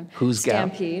a good one. Who's gal?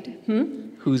 Stampede.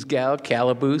 Who's gal?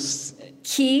 Calaboose.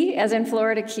 Key, as in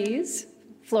Florida Keys,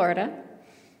 Florida.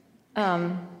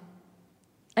 I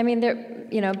mean,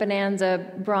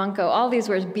 bonanza, bronco, all these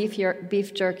words,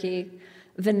 beef jerky,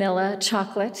 vanilla,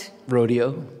 chocolate.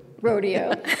 Rodeo.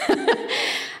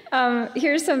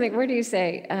 Here's something, where do you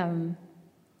say?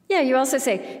 You also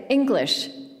say English.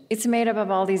 It's made up of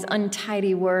all these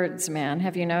untidy words, man.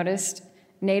 Have you noticed?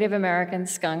 Native American,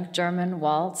 skunk, German,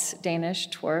 waltz, Danish,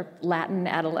 twerp, Latin,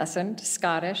 adolescent,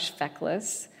 Scottish,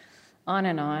 feckless, on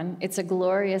and on. It's a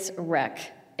glorious wreck,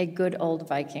 a good old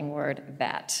Viking word,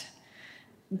 that.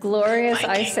 Glorious,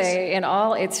 Vikings. I say, in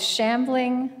all its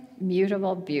shambling,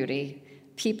 mutable beauty.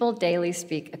 People daily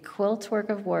speak a quiltwork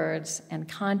of words, and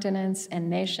continents and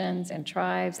nations and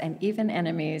tribes and even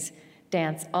enemies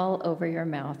dance all over your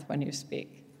mouth when you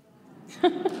speak.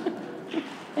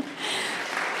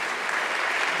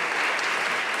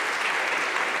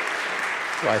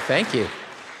 Why, thank you.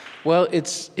 Well,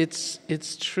 it's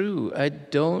true. I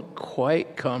don't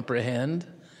quite comprehend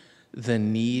the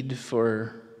need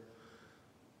for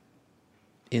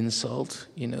insult,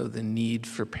 the need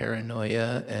for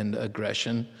paranoia and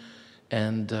aggression,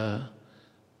 and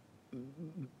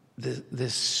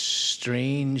this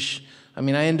strange. I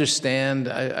mean, I understand.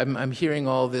 I'm hearing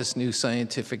all this new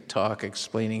scientific talk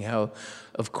explaining how,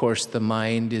 of course, the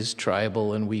mind is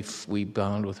tribal, and we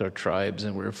bond with our tribes,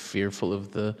 and we're fearful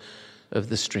of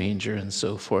the stranger and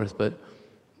so forth. But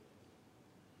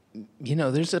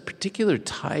there's a particular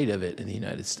tide of it in the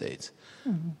United States.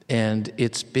 Mm-hmm. And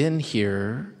it's been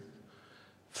here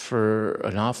for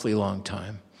an awfully long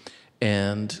time.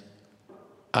 And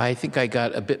I think I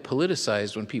got a bit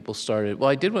politicized when people started, well,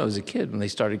 I did when I was a kid, when they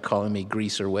started calling me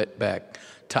greaser, wetback,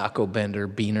 taco bender,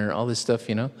 beaner, all this stuff,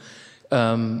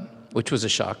 which was a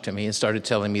shock to me, and started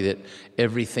telling me that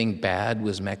everything bad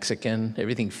was Mexican,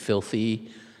 everything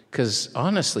filthy. Because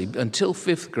honestly, until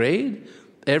 5th grade,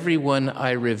 everyone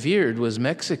I revered was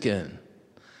Mexican.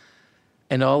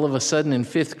 And all of a sudden in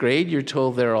 5th grade, you're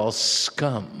told they're all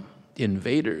scum,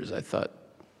 invaders. I thought,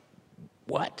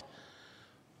 what?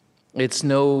 It's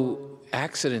no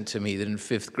accident to me that in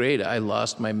 5th grade, I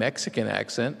lost my Mexican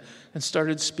accent and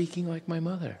started speaking like my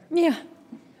mother. Yeah.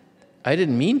 I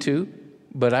didn't mean to,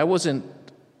 but I wasn't,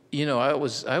 I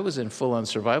was in full-on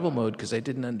survival mode because I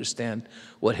didn't understand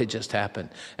what had just happened.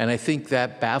 And I think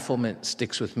that bafflement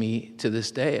sticks with me to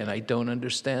this day, and I don't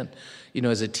understand.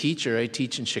 As a teacher, I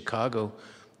teach in Chicago,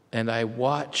 and I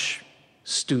watch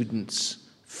students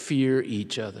fear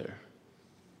each other.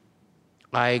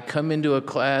 I come into a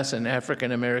class, and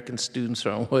African-American students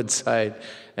are on one side,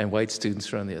 and white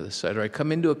students are on the other side. Or I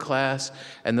come into a class,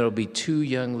 and there'll be 2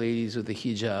 young ladies with a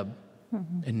hijab,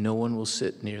 mm-hmm. and no one will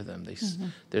sit near them. Mm-hmm.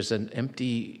 There's an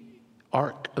empty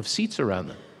arc of seats around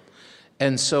them.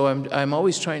 And so I'm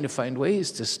always trying to find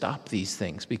ways to stop these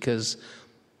things, because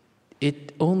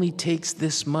it only takes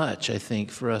this much, I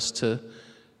think, for us to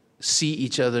see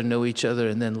each other, know each other,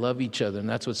 and then love each other. And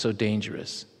that's what's so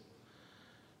dangerous.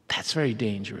 That's very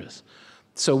dangerous.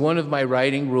 So one of my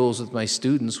writing rules with my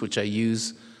students, which I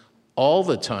use all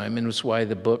the time, and it's why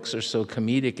the books are so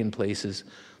comedic in places,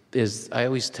 is I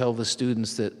always tell the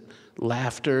students that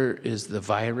laughter is the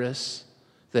virus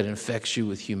that infects you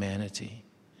with humanity.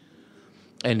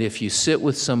 And if you sit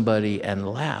with somebody and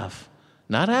laugh,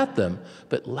 not at them,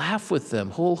 but laugh with them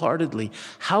wholeheartedly,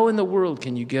 how in the world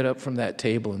can you get up from that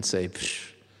table and say,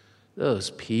 psh,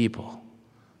 those people?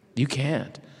 You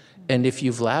can't. And if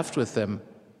you've laughed with them,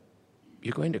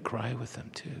 you're going to cry with them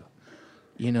too.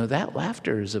 That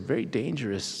laughter is a very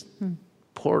dangerous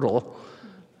portal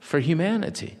for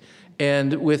humanity.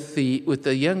 And with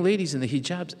the young ladies in the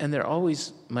hijabs, and they're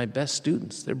always my best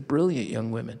students. They're brilliant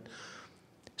young women.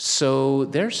 So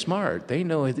they're smart. They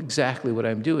know exactly what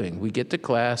I'm doing. We get to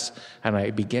class, and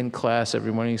I begin class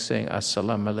every morning saying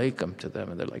Assalamu alaikum to them.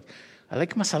 And they're like,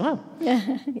 alaikum assalam.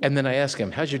 And then I ask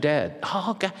them, how's your dad?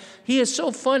 Oh, God, he is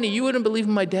so funny. You wouldn't believe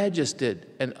what my dad just did.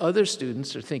 And other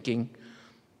students are thinking,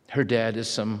 her dad is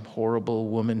some horrible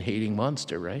woman-hating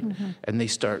monster, right? Mm-hmm. And they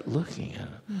start looking at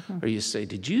him. Mm-hmm. Or you say,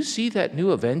 did you see that new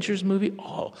Avengers movie?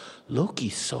 Oh,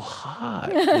 Loki's so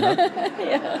hot.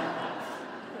 Yeah.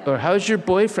 Or how's your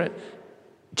boyfriend?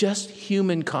 Just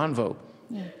human convo.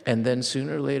 Yeah. And then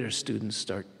sooner or later, students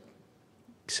start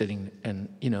sitting and,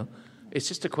 it's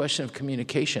just a question of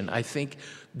communication. I think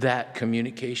that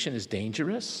communication is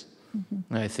dangerous.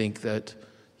 Mm-hmm. I think that,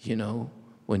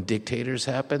 when dictators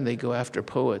happen, they go after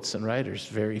poets and writers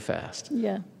very fast.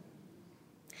 Yeah.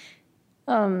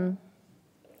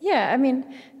 I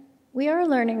mean, we are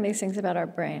learning these things about our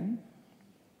brain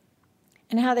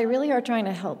and how they really are trying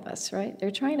to help us, right?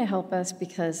 They're trying to help us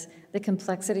because the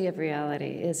complexity of reality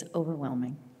is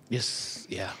overwhelming. Yes,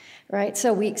 yeah. Right?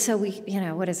 So we,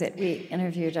 what is it? We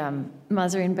interviewed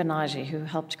Mahzarin Banaji, who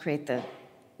helped create the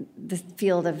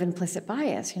field of implicit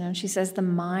bias, and she says the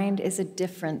mind is a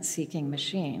difference-seeking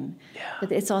machine. Yeah.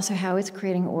 But it's also how it's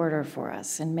creating order for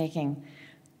us and making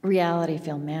reality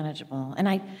feel manageable.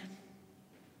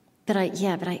 But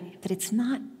it's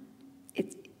not,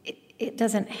 it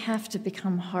doesn't have to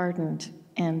become hardened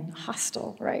and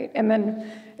hostile, right? And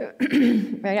then,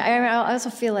 right, I also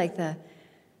feel like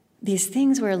these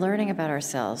things we're learning about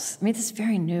ourselves, this is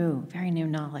very new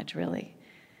knowledge, really.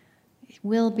 It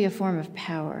will be a form of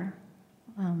power.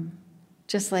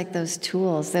 Just like those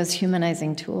tools, those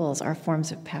humanizing tools are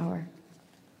forms of power.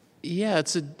 Yeah,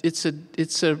 it's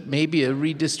a maybe a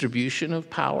redistribution of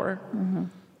power. Mm-hmm.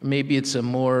 Maybe it's a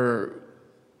more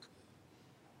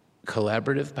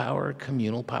collaborative power,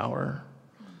 communal power.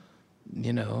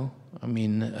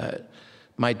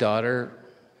 My daughter,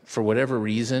 for whatever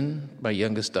reason, my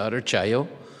youngest daughter, Chayo,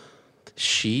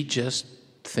 she just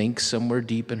thinks somewhere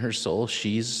deep in her soul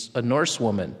she's a Norse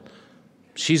woman.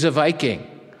 She's a Viking.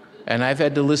 And I've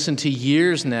had to listen to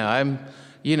years now.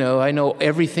 I know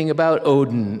everything about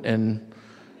Odin, and,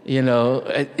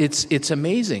 it's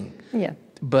amazing. Yeah.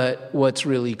 But what's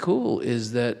really cool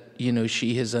is that,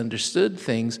 she has understood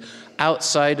things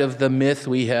outside of the myth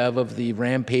we have of the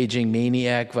rampaging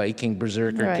maniac Viking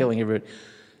berserker right. killing everybody.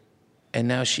 And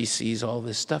now she sees all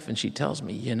this stuff, and she tells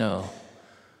me,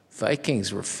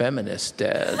 Vikings were feminist,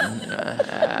 Dad.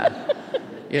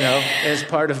 As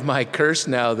part of my curse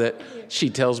now that she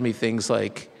tells me things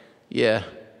like, yeah,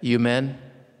 you men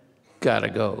gotta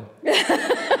go.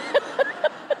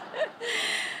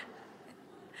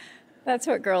 That's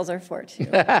what girls are for, too.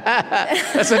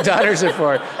 That's what daughters are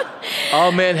for.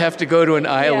 All men have to go to an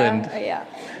island. Yeah.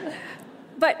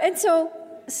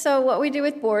 So what we do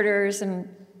with borders and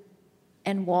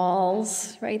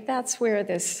walls, right? That's where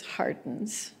this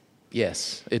hardens.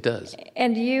 Yes, it does.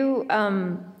 And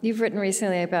you've written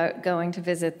recently about going to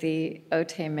visit the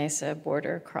Otay Mesa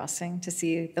border crossing to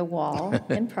see the wall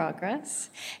in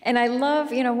progress. And I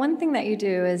love, one thing that you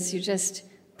do is you just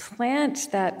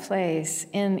plant that place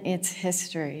in its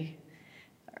history,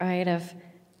 right, of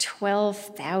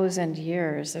 12,000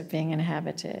 years of being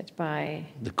inhabited by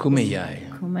the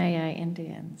Kumeyaay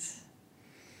Indians.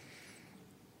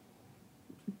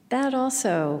 That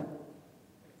also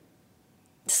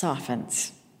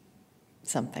softens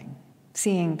something,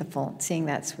 seeing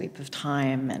that sweep of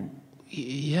time. And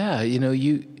yeah,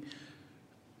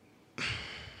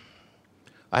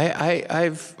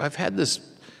 I've had this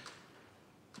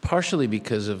partially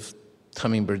because of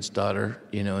Hummingbird's daughter,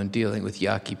 and dealing with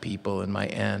Yaqui people and my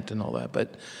aunt and all that.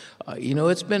 But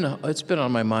it's been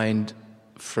on my mind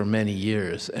for many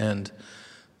years. And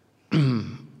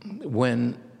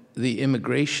when the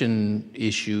immigration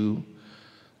issue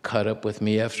caught up with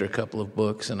me after a couple of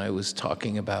books, and I was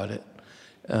talking about it,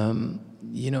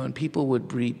 and people would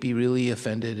be really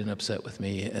offended and upset with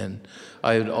me, and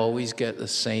I would always get the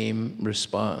same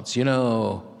response.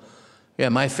 Yeah,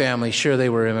 my family, sure, they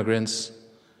were immigrants,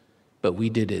 but we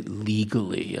did it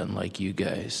legally, unlike you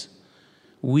guys.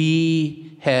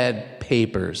 We had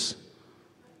papers.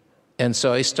 And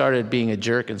so I started being a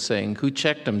jerk and saying, who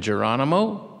checked them,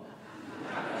 Geronimo?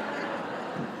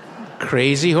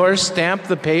 Crazy Horse stamped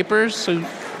the papers? So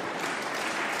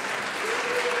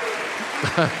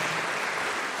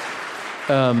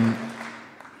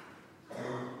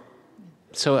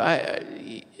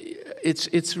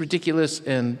it's ridiculous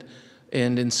and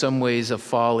in some ways a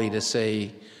folly to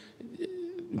say,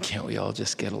 can't we all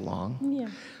just get along? Yeah.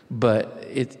 But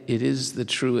it is the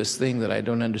truest thing that I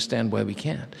don't understand why we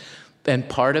can't. And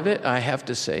part of it, I have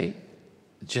to say,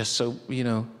 just so,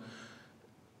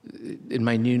 in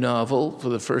my new novel, for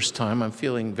the first time, I'm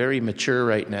feeling very mature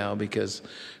right now because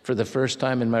for the first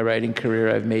time in my writing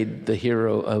career, I've made the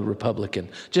hero a Republican.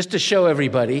 Just to show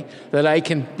everybody that I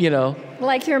can,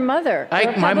 like your mother.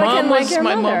 My mom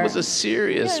was a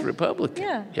serious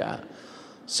Republican. Yeah.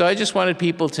 So I just wanted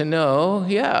people to know,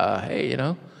 hey,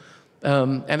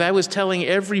 and I was telling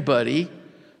everybody,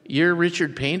 you're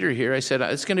Richard Painter here. I said,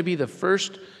 it's going to be the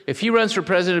first, if he runs for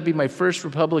president, it'll be my first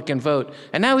Republican vote.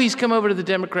 And now he's come over to the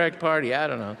Democratic Party. I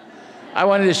don't know. I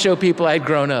wanted to show people I'd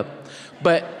grown up.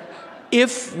 But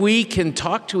if we can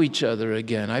talk to each other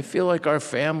again. I feel like our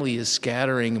family is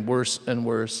scattering worse and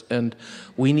worse, and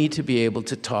we need to be able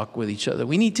to talk with each other.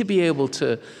 We need to be able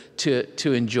to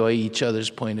enjoy each other's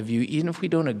point of view, even if we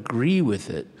don't agree with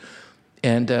it.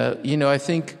 And, I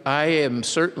think I am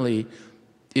certainly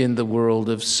in the world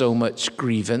of so much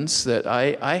grievance that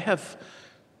I have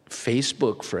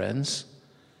Facebook friends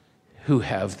who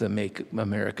have the Make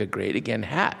America Great Again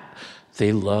hat.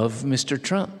 They love Mr.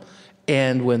 Trump.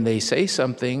 And when they say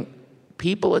something,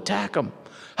 people attack them.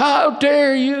 How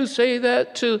dare you say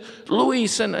that to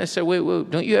Luis? And I said, wait,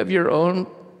 don't you have your own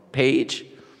page?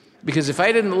 Because if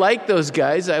I didn't like those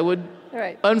guys, I would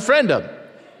unfriend them.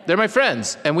 They're my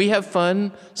friends. And we have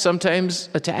fun sometimes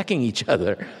attacking each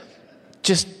other.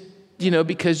 Just,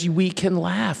 because we can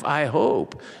laugh, I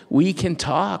hope. We can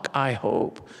talk, I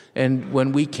hope. And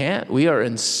when we can't, we are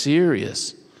in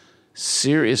serious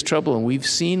trouble. And we've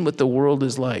seen what the world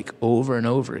is like over and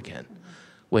over again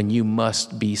when you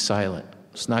must be silent.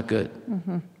 It's not good.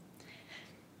 Mm-hmm.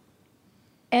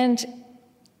 And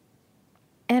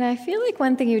I feel like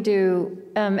one thing you do,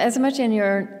 as much in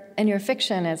your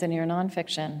fiction as in your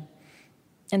nonfiction,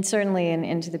 and certainly in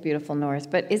Into the Beautiful North,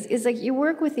 but is like you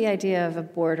work with the idea of a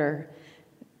border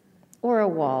or a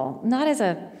wall, not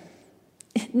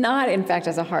in fact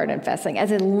as a hard and fast thing, as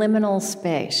a liminal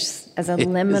space, as a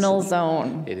liminal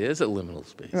zone. It is a liminal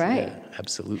space. Right. Yeah,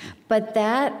 absolutely. But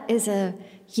that is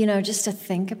just to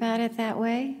think about it that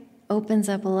way opens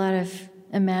up a lot of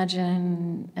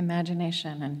imagination.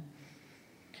 And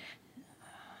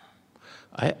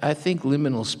I think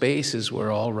liminal space is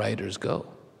where all writers go.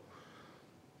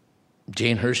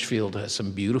 Jane Hirschfield has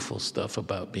some beautiful stuff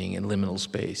about being in liminal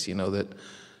space.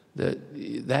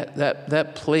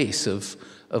 That place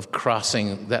of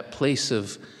crossing, that place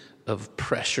of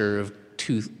pressure of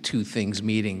two things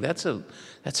meeting. That's a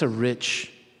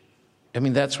rich.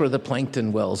 That's where the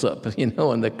plankton wells up,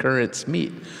 and the currents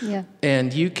meet. Yeah.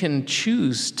 And you can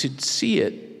choose to see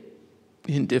it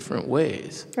in different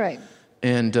ways. Right.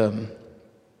 And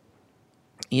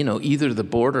either the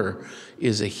border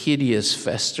is a hideous,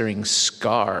 festering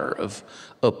scar of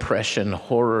oppression,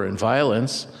 horror, and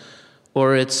violence,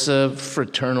 or it's a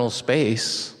fraternal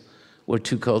space where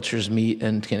two cultures meet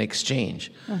and can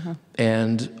exchange. Mm-hmm.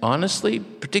 And honestly,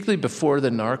 particularly before the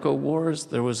narco wars,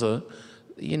 there was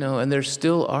and there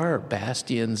still are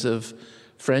bastions of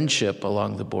friendship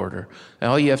along the border.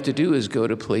 And all you have to do is go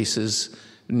to places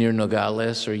near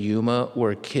Nogales or Yuma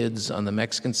where kids on the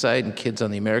Mexican side and kids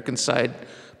on the American side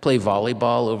play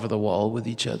volleyball over the wall with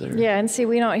each other. Yeah, and see,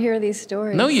 we don't hear these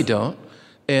stories. No, you don't.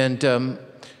 And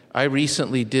I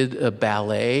recently did a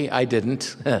ballet. I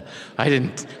didn't.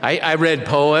 I read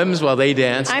poems while they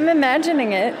danced. I'm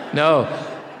imagining it. No,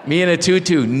 me in a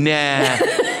tutu. Nah.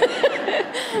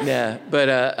 Nah. But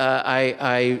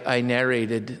I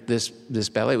narrated this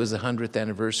ballet. It was the 100th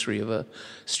anniversary of a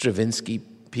Stravinsky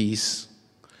piece,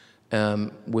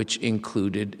 which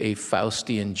included a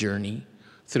Faustian journey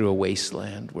through a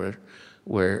wasteland where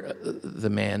the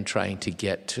man trying to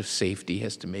get to safety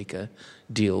has to make a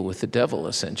deal with the devil,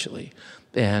 essentially.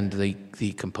 And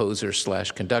the composer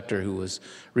 / conductor who was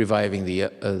reviving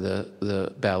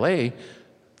the ballet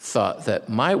thought that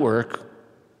my work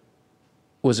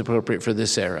was appropriate for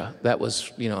this era. That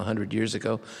was 100 years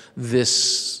ago.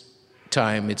 This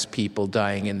time it's people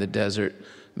dying in the desert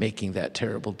making that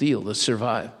terrible deal to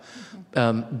survive.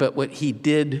 But what he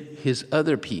did, his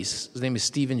other piece, his name is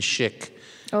Stephen Schick.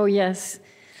 Oh, yes.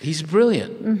 He's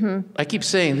brilliant. Mm-hmm. I keep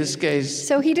saying this guy's...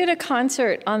 So he did a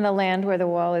concert on the land where the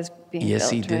wall is being built, Yes,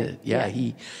 he did. Right? Yeah,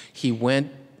 he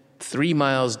went 3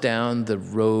 miles down the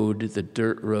road, the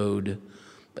dirt road,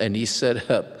 and he set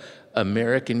up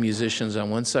American musicians on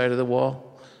one side of the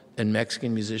wall and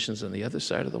Mexican musicians on the other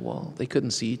side of the wall. They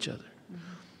couldn't see each other.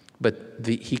 But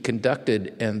he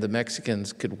conducted, and the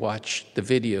Mexicans could watch the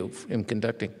video of him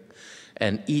conducting.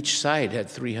 And each side had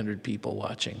 300 people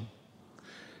watching.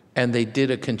 And they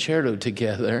did a concerto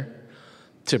together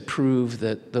to prove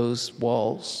that those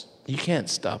walls, you can't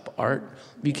stop art,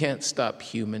 you can't stop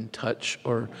human touch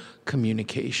or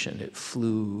communication. It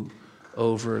flew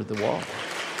over the wall.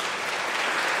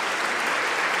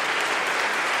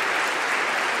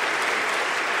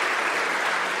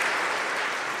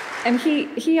 And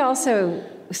he also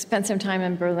spent some time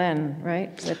in Berlin, right?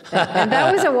 And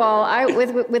that was a wall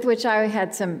with which I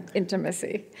had some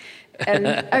intimacy. And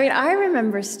I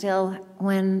remember still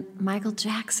when Michael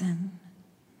Jackson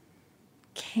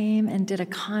came and did a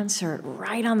concert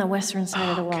right on the western side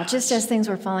of the wall, just as things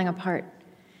were falling apart.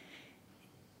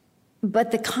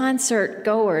 But the concert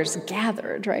goers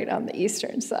gathered right on the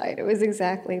eastern side. It was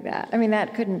exactly that.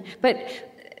 That couldn't. But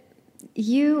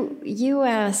you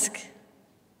ask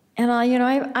And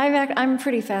I'm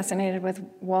pretty fascinated with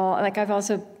wall. Like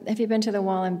have you been to the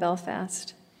wall in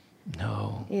Belfast?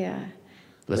 No. Yeah.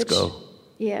 Let's go.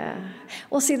 Yeah.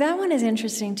 Well, see, that one is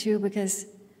interesting too because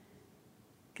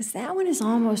that one is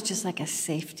almost just like a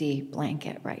safety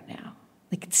blanket right now.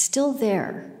 Like it's still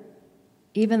there,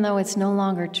 even though it's no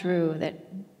longer true that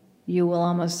you will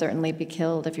almost certainly be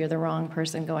killed if you're the wrong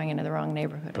person going into the wrong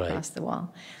neighborhood across the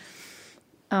wall.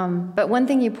 But one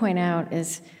thing you point out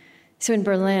is, so in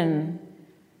Berlin,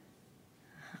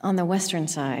 on the western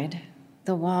side,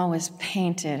 the wall was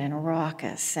painted and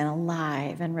raucous and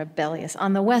alive and rebellious.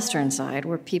 On the western side,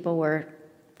 where people were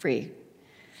free.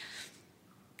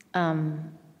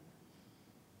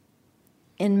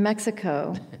 In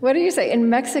Mexico, what do you say? In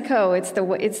Mexico, it's the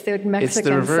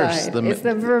Mexican reverse. side. It's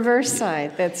the reverse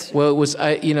side. Well, it was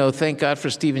thank God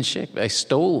for Stephen Schick. I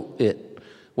stole it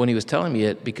when he was telling me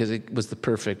it because it was the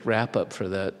perfect wrap up for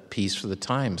that piece for the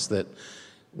Times. That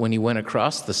when he went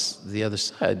across the other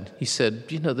side, he said,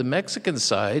 the Mexican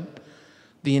side,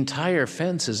 the entire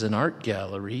fence is an art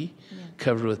gallery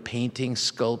covered with paintings,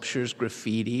 sculptures,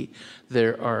 graffiti.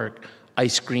 There are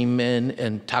ice cream men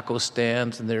and taco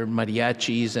stands, and there are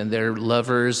mariachis, and there are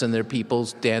lovers, and there are people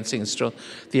dancing and strolling.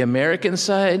 The American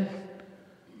side,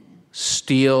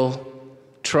 steel,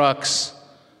 trucks,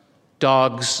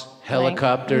 dogs,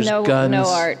 helicopters, guns. No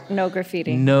art, no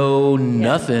graffiti. No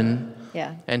nothing.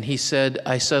 Yeah. And he said,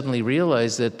 I suddenly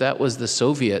realized that was the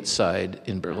Soviet side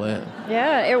in Berlin.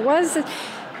 Yeah, it was.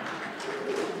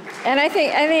 And I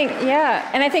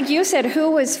think you said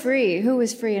who was free and who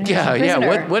was a prisoner.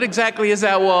 Yeah. What exactly is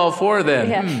that wall for then?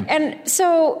 Yeah. And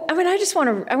so, I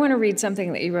want to read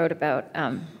something that you wrote about.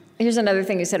 Here's another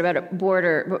thing you said about a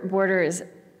border. Border is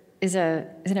an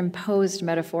imposed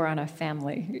metaphor on a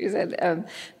family. You said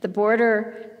the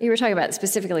border. You were talking about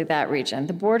specifically that region.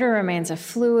 The border remains a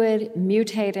fluid,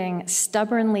 mutating,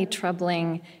 stubbornly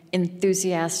troubling,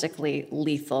 enthusiastically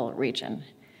lethal region.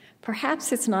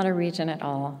 Perhaps it's not a region at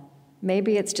all.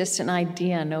 Maybe it's just an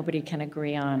idea nobody can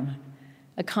agree on,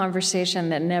 a conversation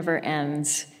that never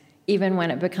ends, even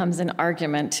when it becomes an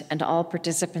argument and all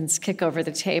participants kick over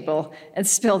the table and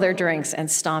spill their drinks and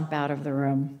stomp out of the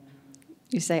room.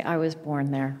 You say, I was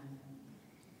born there.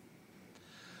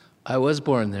 I was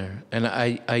born there, and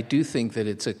I do think that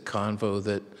it's a convo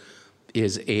that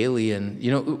is alien.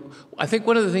 I think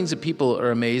one of the things that people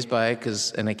are amazed by,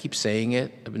 and I keep saying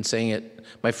it, I've been saying it,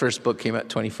 my first book came out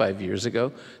 25 years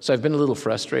ago, so I've been a little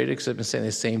frustrated because I've been saying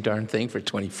the same darn thing for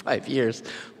 25 years,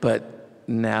 but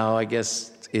now I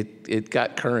guess it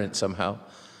got current somehow.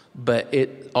 But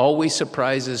it always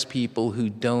surprises people who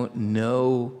don't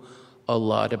know a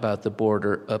lot about the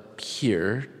border up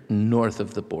here, north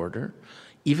of the border.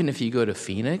 Even if you go to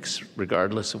Phoenix,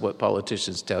 regardless of what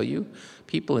politicians tell you,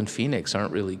 people in Phoenix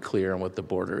aren't really clear on what the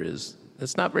border is.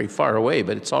 It's not very far away,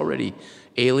 but it's already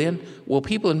alien. Well,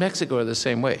 people in Mexico are the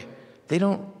same way. They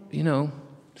don't,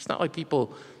 it's not like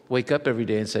people wake up every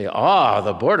day and say,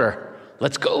 the border,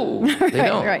 let's go. They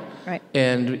don't. Right.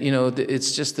 And,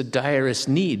 it's just the direst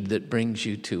need that brings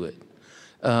you to it.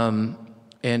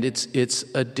 And it's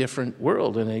a different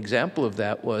world. And an example of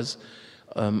that was,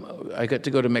 I got to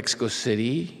go to Mexico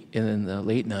City in the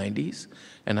late 90s,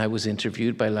 and I was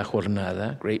interviewed by La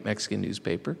Jornada, great Mexican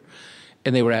newspaper,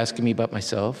 and they were asking me about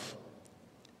myself.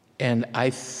 And I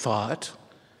thought,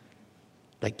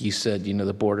 like you said,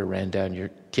 the border ran down your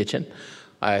kitchen.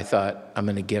 I thought, I'm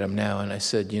going to get them now. And I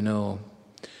said, in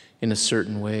a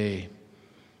certain way,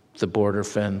 the border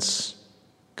fence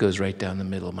goes right down the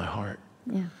middle of my heart.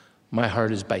 Yeah. My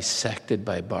heart is bisected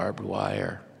by barbed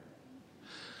wire.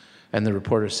 And the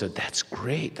reporter said, that's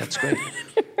great.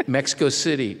 Mexico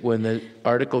City, when the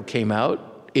article came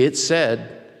out, it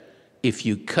said, if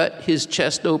you cut his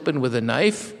chest open with a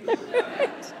knife,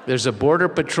 there's a Border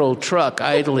Patrol truck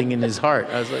idling in his heart.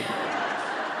 I was like...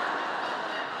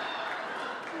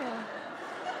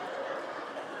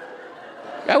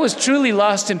 I was truly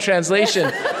lost in translation.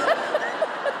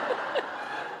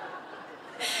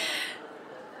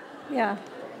 Yeah.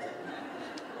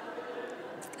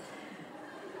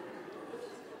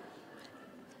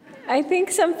 I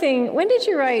think when did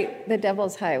you write The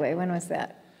Devil's Highway? When was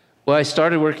that? Well, I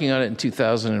started working on it in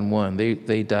 2001.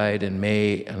 They died in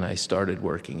May, and I started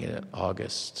working in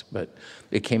August. But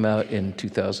it came out in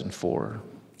 2004.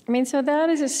 So that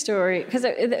is a story, because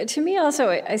to me also,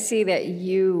 I see that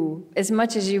you, as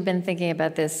much as you've been thinking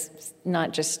about this,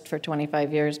 not just for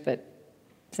 25 years, but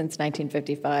since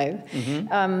 1955,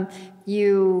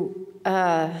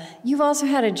 you've also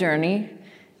had a journey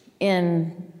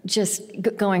in just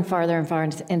going farther and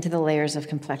farther into the layers of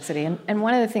complexity. And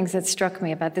one of the things that struck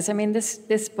me about this, I mean,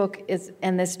 this book is,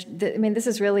 and this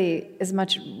is really as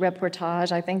much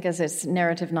reportage, I think, as it's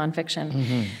narrative nonfiction.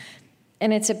 Mm-hmm.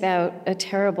 And it's about a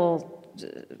terrible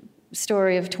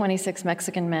story of 26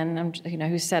 Mexican men,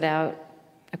 who set out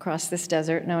across this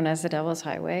desert known as the Devil's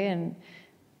Highway and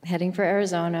heading for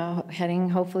Arizona, heading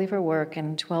hopefully for work,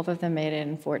 and 12 of them made it,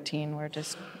 and 14 were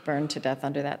just burned to death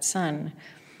under that sun.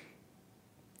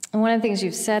 And one of the things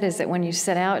you've said is that when you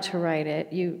set out to write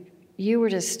it, you were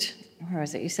just, where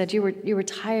was it? You said you were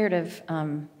tired of,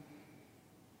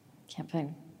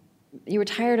 you were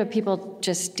tired of people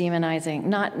just demonizing,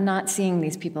 not seeing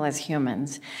these people as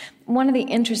humans. One of the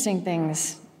interesting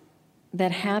things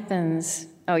that happens,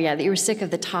 that you were sick of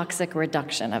the toxic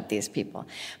reduction of these people.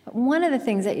 But one of the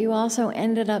things that you also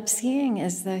ended up seeing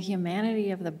is the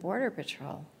humanity of the Border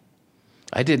Patrol.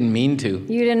 I didn't mean to.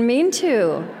 You didn't mean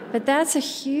to, but that's a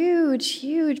huge,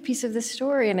 huge piece of the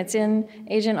story, and it's in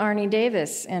Agent Arnie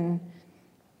Davis and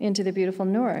Into the Beautiful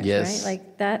North, yes. Right?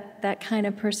 Like that kind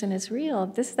of person is real.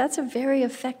 That's a very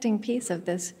affecting piece of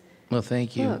this. Well,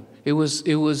 thank you. book. It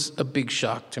was a big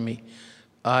shock to me.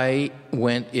 I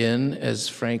went in as,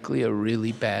 frankly, a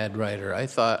really bad writer. I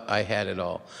thought I had it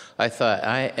all. I thought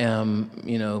I am,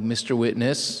 Mr.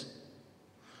 Witness,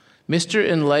 Mr.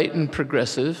 Enlightened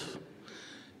Progressive,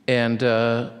 and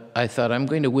I thought I'm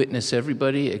going to witness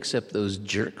everybody except those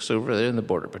jerks over there in the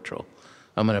Border Patrol.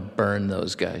 I'm going to burn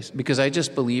those guys because I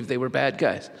just believed they were bad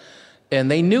guys.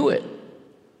 And they knew it.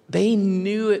 They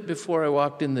knew it before I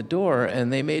walked in the door,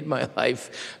 and they made my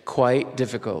life quite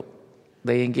difficult.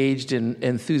 They engaged in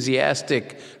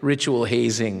enthusiastic ritual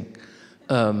hazing,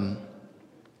 and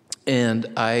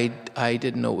I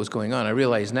didn't know what was going on. I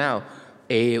realize now,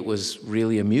 A, it was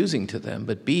really amusing to them,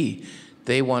 but B,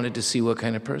 they wanted to see what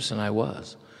kind of person I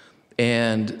was.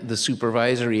 And the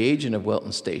supervisory agent of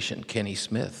Welton Station, Kenny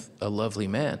Smith, a lovely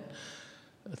man,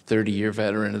 a 30-year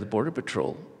veteran of the Border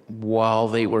Patrol, while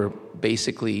they were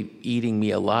basically eating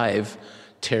me alive,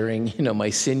 tearing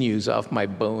my sinews off my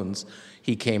bones,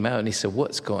 he came out and he said,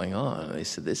 "What's going on?" And I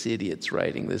said, "This idiot's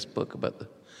writing this book about the..."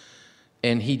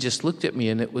 And he just looked at me,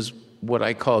 and it was what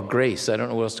I call grace. I don't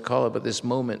know what else to call it, but this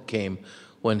moment came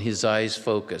when his eyes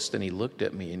focused, and he looked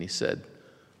at me and he said,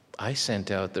 "I sent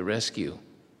out the rescue.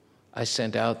 I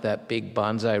sent out that big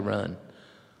bonsai run."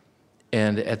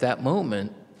 And at that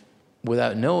moment,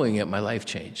 without knowing it, my life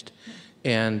changed.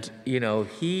 And,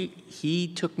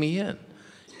 he took me in,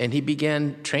 and he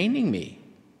began training me.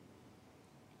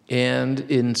 And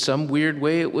in some weird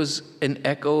way, it was an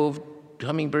echo of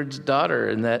Hummingbird's Daughter,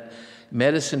 and that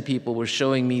medicine people were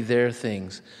showing me their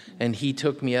things. And he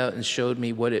took me out and showed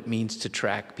me what it means to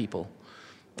track people,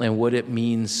 and what it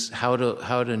means, how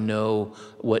to know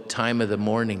what time of the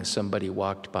morning somebody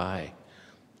walked by.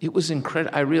 It was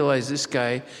incredible. I realized this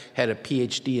guy had a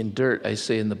PhD in dirt, I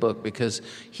say in the book, because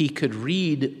he could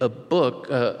read a book,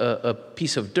 a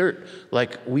piece of dirt,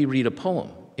 like we read a poem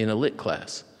in a lit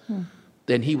class.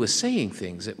 Then he was saying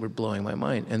things that were blowing my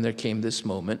mind. And there came this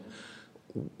moment,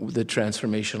 the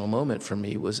transformational moment for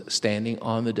me was standing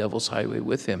on the Devil's Highway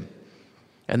with him.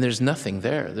 And there's nothing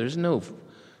there. There's no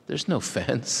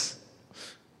fence.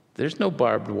 There's no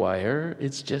barbed wire.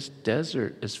 It's just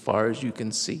desert as far as you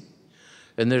can see.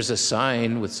 And there's a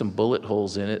sign with some bullet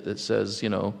holes in it that says,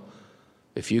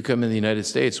 if you come in the United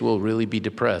States, we'll really be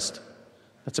depressed.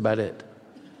 That's about it.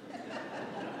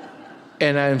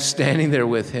 And I'm standing there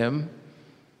with him,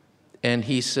 and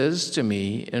he says to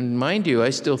me, and mind you,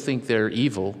 I still think they're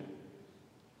evil.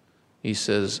 He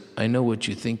says, "I know what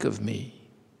you think of me."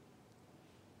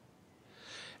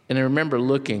 And I remember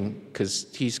looking, because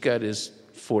he's got his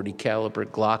 .40 caliber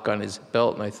Glock on his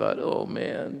belt, and I thought, oh,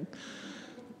 man.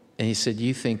 And he said,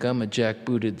 "You think I'm a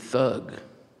jackbooted thug?"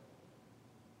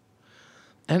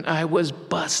 And I was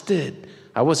busted.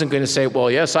 I wasn't going to say,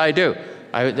 "Well, yes, I do."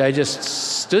 I just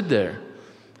stood there.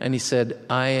 And he said,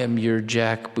 "I am your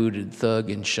jackbooted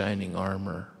thug in shining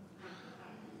armor."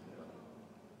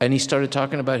 And he started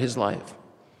talking about his life.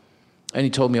 And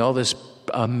he told me all this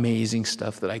amazing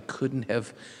stuff that I couldn't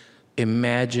have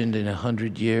imagined in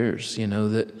 100 years,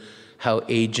 that how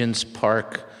agents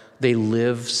park, they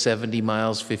live 70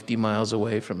 miles, 50 miles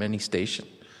away from any station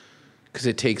because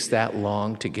it takes that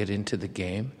long to get into the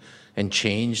game and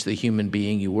change the human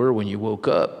being you were when you woke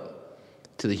up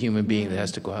to the human being that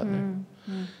has to go out there.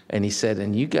 And he said,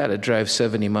 "And you got to drive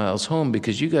 70 miles home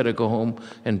because you got to go home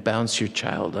and bounce your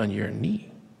child on your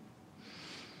knee."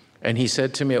 And he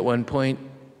said to me at one point,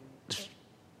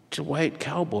 it's a white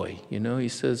cowboy, he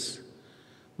says,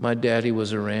 "My daddy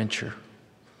was a rancher.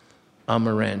 I'm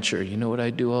a rancher. You know what I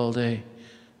do all day?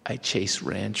 I chase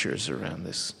ranchers around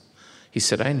this. He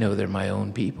said, I know they're my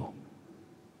own people.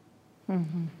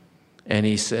 Mm-hmm. And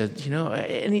he said,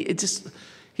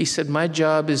 he said, my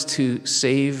job is to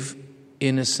save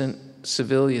innocent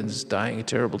civilians dying a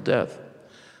terrible death.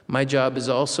 My job is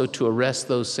also to arrest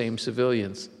those same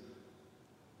civilians.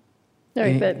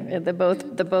 Right, but the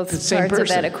both parts of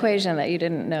that equation that you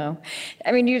didn't know.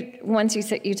 I mean,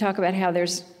 you talk about how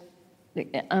there's,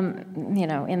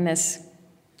 in this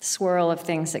swirl of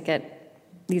things that get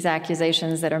these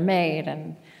accusations that are made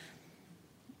and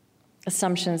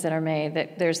assumptions that are made,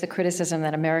 that there's the criticism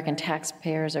that American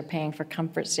taxpayers are paying for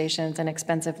comfort stations and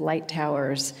expensive light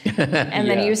towers. And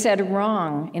then you said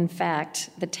wrong. In fact,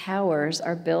 the towers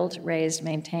are built, raised,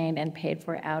 maintained, and paid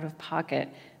for out of pocket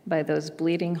by those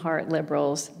bleeding heart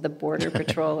liberals, the Border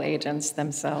Patrol agents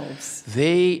themselves.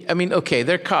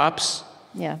 They're cops.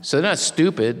 Yeah. So they're not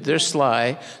stupid, they're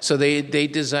sly. So they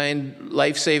designed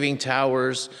life-saving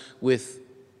towers with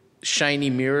shiny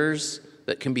mirrors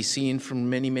that can be seen from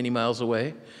many, many miles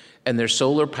away. And they're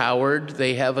solar powered.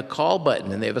 They have a call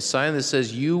button and they have a sign that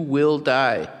says, you will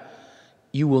die.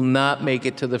 You will not make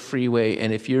it to the freeway.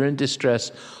 And if you're in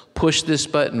distress, push this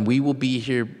button. We will be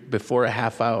here before a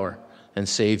half hour and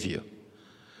save you.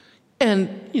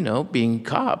 And, being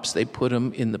cops, they put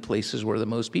them in the places where the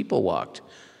most people walked.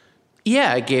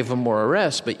 Yeah, it gave them more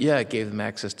arrests, but it gave them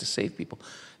access to save people.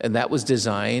 And that was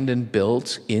designed and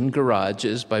built in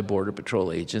garages by Border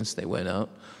Patrol agents. They went out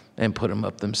and put them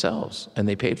up themselves, and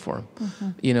they paid for them.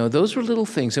 Mm-hmm. Those were little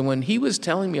things. And when he was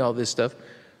telling me all this stuff,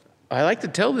 I like to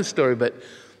tell this story, but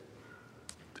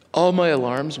all my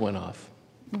alarms went off.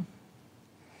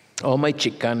 All my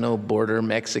Chicano, border,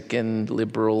 Mexican,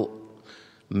 liberal,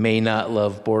 may not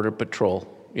love Border Patrol.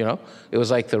 It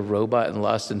was like the robot in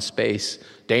Lost in Space.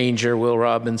 Danger, Will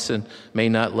Robinson, may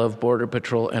not love Border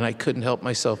Patrol. And I couldn't help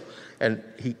myself. And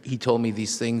he told me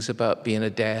these things about being a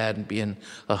dad and being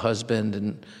a husband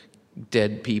and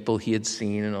dead people he had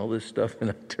seen and all this stuff. And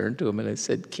I turned to him and I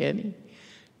said,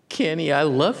 Kenny, I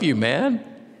love you, man.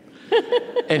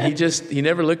 And he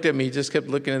never looked at me. He just kept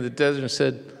looking at the desert and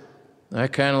said, I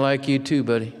kind of like you too,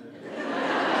 buddy.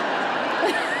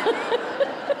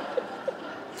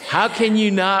 How can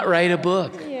you not write a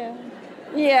book?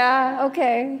 Yeah,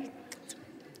 okay.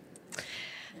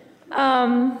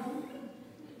 I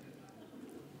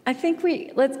think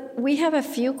we have a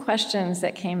few questions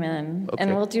that came in, okay.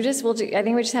 And I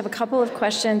think we just have a couple of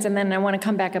questions, and then I want to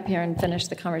come back up here and finish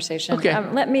the conversation. Okay.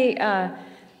 Let me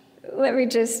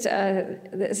just.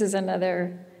 This is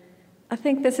another. I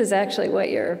think this is actually what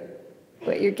you're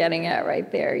getting at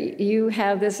right there. You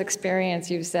have this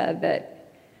experience. You've said that.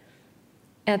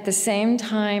 At the same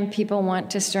time, people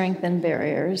want to strengthen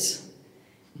barriers.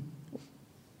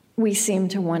 We seem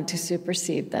to want to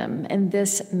supersede them, and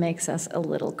this makes us a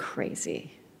little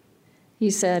crazy. You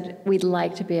said we'd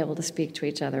like to be able to speak to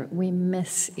each other. We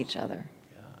miss each other.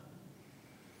 Yeah.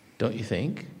 Don't you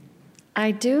think?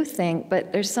 I do think,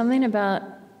 but there's something about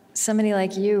somebody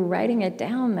like you writing it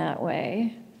down that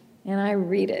way, and I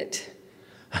read it,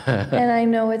 and I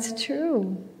know it's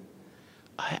true.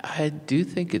 I do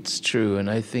think it's true, and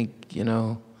I think,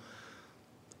 the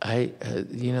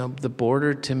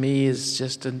border to me is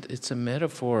just it's a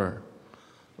metaphor.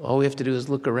 All we have to do is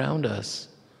look around us.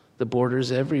 The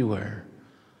border's everywhere.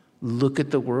 Look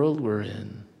at the world we're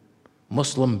in.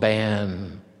 Muslim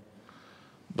ban,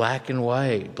 black and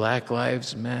white, Black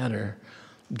Lives Matter,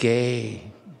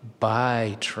 gay,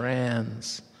 bi,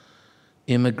 trans,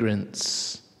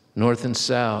 immigrants, North and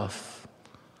South,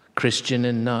 Christian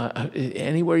and not,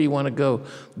 anywhere you want to go,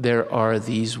 there are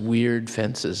these weird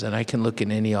fences, and I can look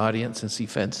in any audience and see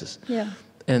fences. Yeah.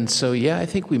 And so, I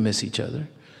think we miss each other.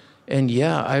 And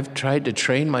I've tried to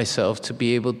train myself to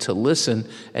be able to listen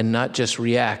and not just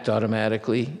react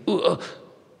automatically.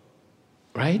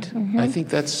 Right? Mm-hmm. I think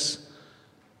that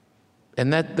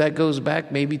goes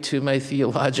back maybe to my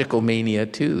theological mania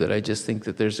too, that I just think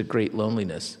that there's a great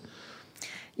loneliness.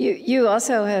 You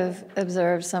also have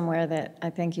observed somewhere that I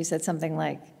think you said something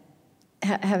like,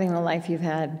 having the life you've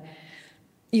had,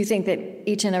 you think that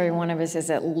each and every one of us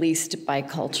is at least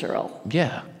bicultural.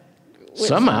 Yeah.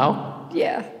 Somehow.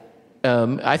 Yeah.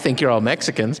 I think you're all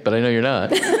Mexicans, but I know you're not.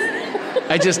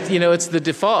 I just, it's the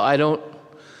default.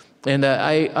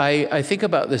 I think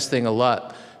about this thing a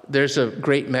lot. There's a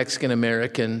great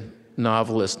Mexican-American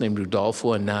novelist named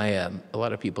Rudolfo Anaya. A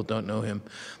lot of people don't know him,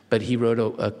 but he wrote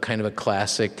a kind of a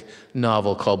classic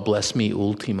novel called Bless Me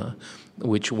Ultima,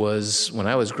 which was, when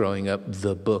I was growing up,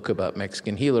 the book about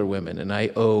Mexican healer women. And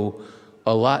I owe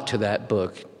a lot to that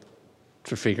book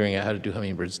for figuring out how to do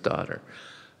Hummingbird's Daughter.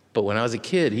 But when I was a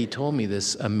kid, he told me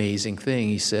this amazing thing.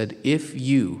 He said, if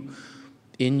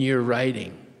in your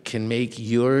writing can make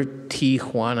your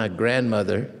Tijuana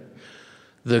grandmother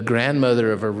the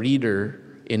grandmother of a reader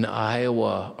in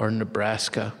Iowa or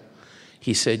Nebraska,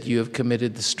 he said, you have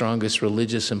committed the strongest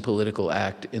religious and political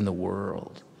act in the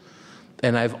world.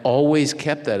 And I've always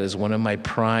kept that as one of my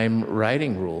prime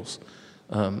writing rules.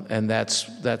 And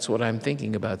that's what I'm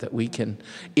thinking about, that we can,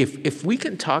 if we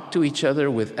can talk to each other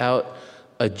without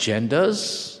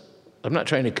agendas, I'm not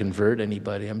trying to convert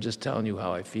anybody, I'm just telling you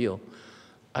how I feel,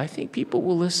 I think people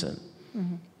will listen.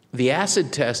 Mm-hmm. The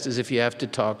acid test is if you have to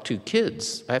talk to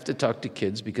kids. I have to talk to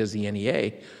kids because the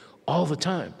NEA all the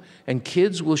time. And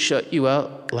kids will shut you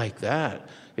out like that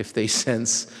if they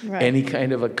sense any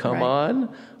kind of a come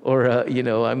on or,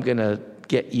 I'm going to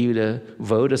get you to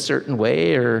vote a certain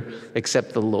way or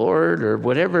accept the Lord or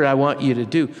whatever I want you to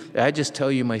do. I just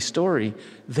tell you my story.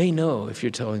 They know if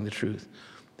you're telling the truth.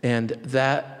 And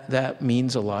that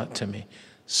means a lot to me.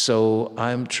 So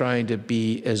I'm trying to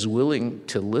be as willing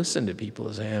to listen to people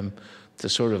as I am to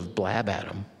sort of blab at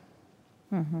them.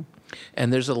 Mm-hmm.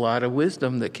 And there's a lot of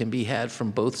wisdom that can be had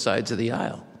from both sides of the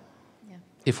aisle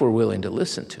if we're willing to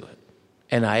listen to it.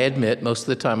 And I admit, most of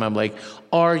the time I'm like,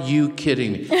 are you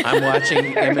kidding me? I'm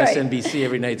watching MSNBC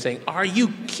every night saying, are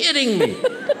you kidding me?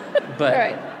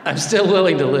 But I'm still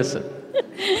willing to listen.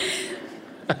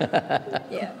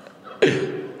 Yeah.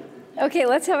 Okay,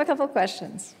 let's have a couple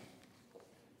questions.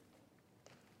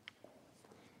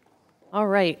 All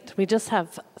right, we just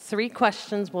have 3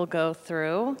 questions we'll go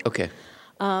through. Okay.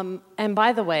 And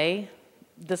by the way,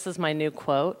 this is my new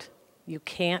quote, you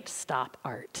can't stop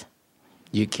art.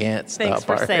 You can't stop art. Thanks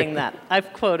for saying that.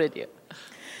 I've quoted you.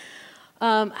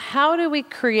 How do we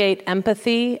create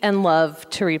empathy and love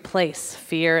to replace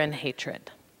fear and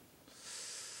hatred?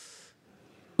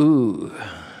 Ooh.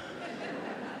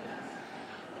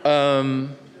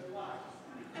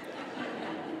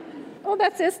 Oh,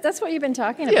 that's what you've been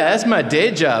talking about. Yeah, that's my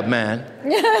day job, man.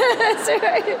 That's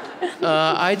right.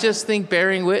 I just think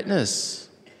bearing witness,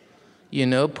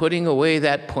 putting away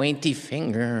that pointy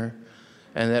finger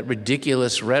and that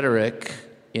ridiculous rhetoric,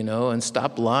 and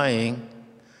stop lying.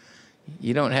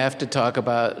 You don't have to talk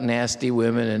about nasty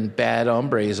women and bad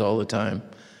hombres all the time.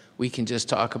 We can just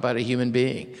talk about a human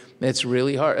being. It's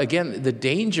really hard. Again, the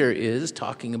danger is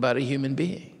talking about a human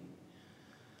being.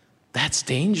 That's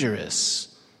dangerous.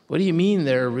 What do you mean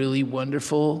there are really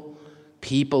wonderful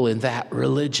people in that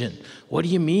religion? What do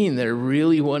you mean there are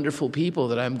really wonderful people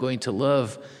that I'm going to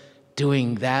love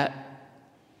doing that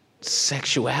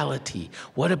sexuality?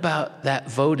 What about that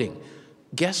voting?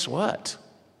 Guess what?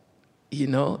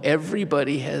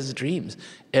 Everybody has dreams.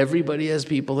 Everybody has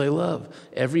people they love.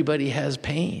 Everybody has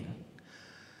pain.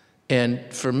 And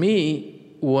for me,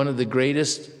 one of the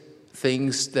greatest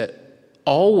things that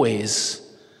always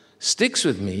sticks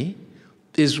with me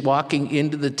is walking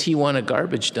into the Tijuana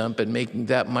garbage dump and making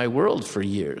that my world for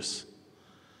years.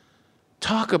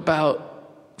 Talk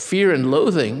about fear and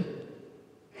loathing.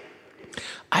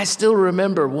 I still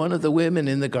remember one of the women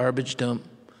in the garbage dump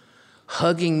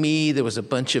hugging me. There was a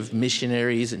bunch of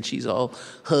missionaries, and she's all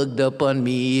hugged up on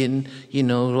me, and,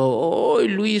 oh,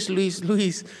 Luis.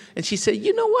 And she said,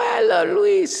 you know why I love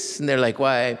Luis? And they're like,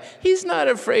 why? He's not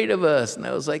afraid of us. And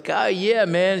I was like, oh, yeah,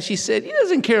 man. She said, he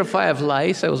doesn't care if I have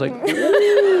lice. I was like, whoa.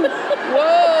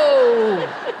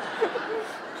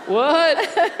 What?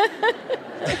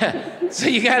 So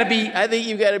I think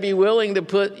you got to be willing to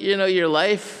put, your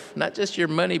life, not just your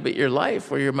money, but your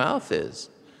life where your mouth is.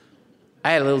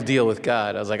 I had a little deal with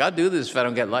God. I was like, I'll do this if I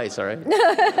don't get lice, all right?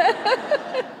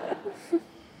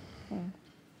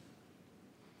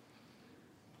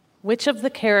 Which of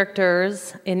the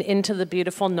characters in Into the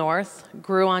Beautiful North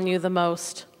grew on you the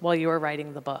most while you were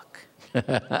writing the book?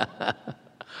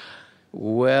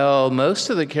 Well, most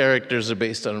of the characters are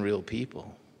based on real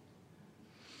people.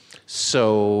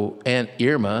 So Aunt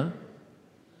Irma,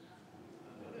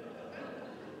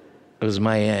 it was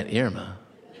my Aunt Irma.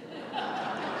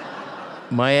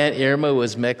 My Aunt Irma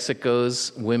was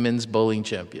Mexico's women's bowling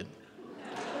champion.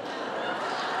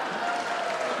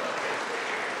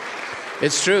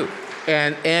 It's true.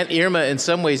 And Aunt Irma, in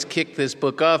some ways, kicked this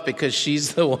book off because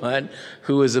she's the one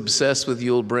who was obsessed with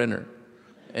Yul Brynner.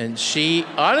 And she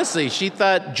thought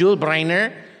Yul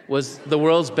Brynner was the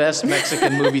world's best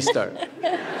Mexican movie star.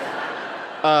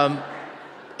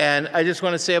 And I just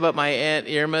want to say about my Aunt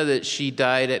Irma that she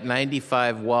died at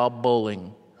 95 while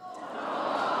bowling.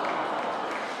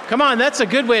 Come on, that's a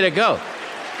good way to go.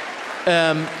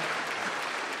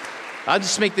 I'll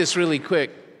just make this really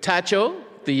quick. Tacho,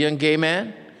 the young gay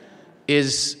man,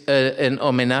 is an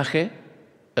homenaje,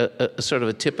 a sort of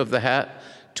a tip of the hat,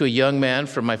 to a young man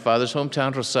from my father's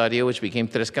hometown, Rosario, which became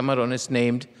Tres Camarones,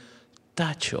 named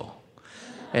Tacho.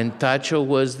 And Tacho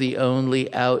was the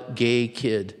only out gay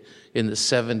kid in the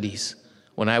 70s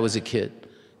when I was a kid.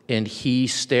 And he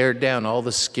stared down all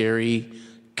the scary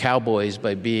cowboys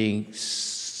by being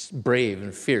brave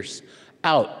and fierce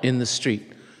out in the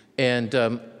street.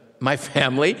 And my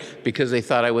family, because they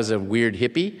thought I was a weird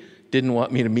hippie, didn't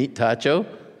want me to meet Tacho.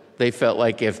 They felt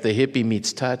like if the hippie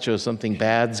meets Tacho, something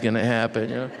bad's going to happen.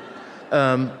 You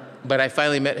know? But I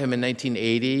finally met him in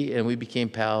 1980, and we became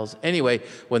pals. Anyway,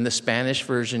 when the Spanish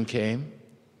version came,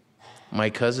 my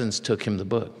cousins took him the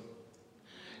book.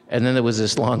 And then there was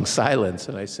this long silence,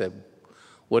 and I said,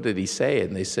 "What did he say?"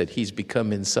 And they said, "He's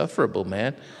become insufferable,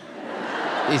 man."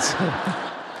 He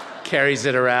carries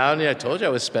it around. Yeah, I told you I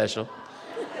was special.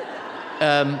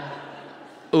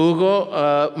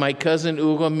 Hugo, my cousin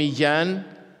Hugo Millán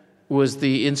was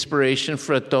the inspiration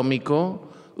for Atómico.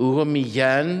 Hugo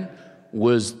Millán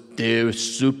was their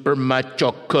super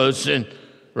macho cousin,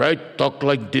 right? Talk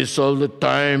like this all the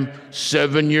time.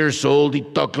 7 years old, he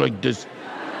talked like this.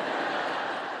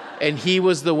 And he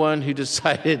was the one who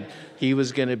decided he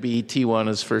was going to be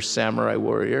Tijuana's first samurai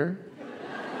warrior.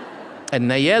 And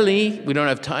Nayeli, we don't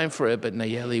have time for it, but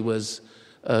Nayeli was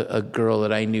a girl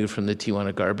that I knew from the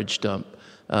Tijuana garbage dump.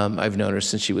 I've known her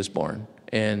since she was born.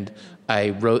 And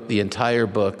I wrote the entire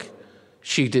book.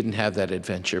 She didn't have that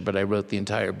adventure, but I wrote the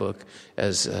entire book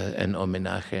as an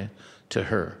homenaje to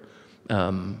her.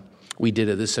 We did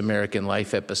a This American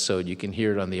Life episode. You can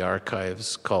hear it on the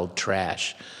archives called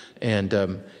Trash. And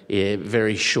a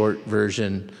very short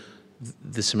version,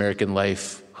 This American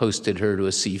Life hosted her to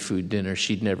a seafood dinner.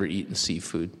 She'd never eaten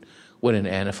seafood. What an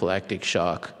anaphylactic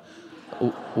shock.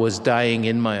 Was dying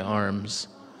in my arms.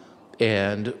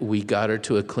 And we got her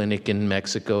to a clinic in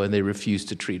Mexico, and they refused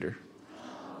to treat her.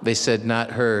 They said, "Not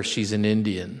her, she's an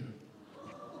Indian."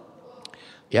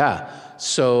 Yeah,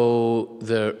 so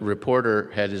the reporter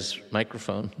had his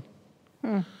microphone,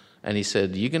 and he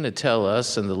said, "You going to tell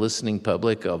us and the listening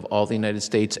public of all the United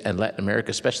States and Latin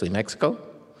America, especially Mexico,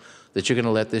 that you're going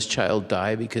to let this child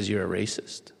die because you're a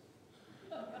racist?"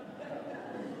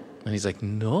 And he's like,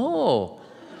 "No."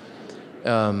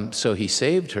 So he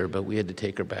saved her, but we had to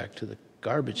take her back to the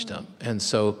garbage dump. And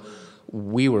so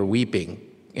we were weeping,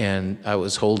 and I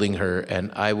was holding her,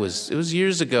 and it was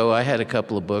years ago. I had a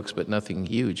couple of books, but nothing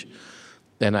huge.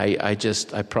 And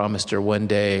I promised her one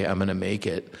day I'm going to make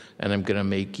it, and I'm going to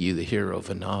make you the hero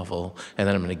of a novel, and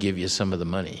then I'm going to give you some of the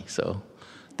money. So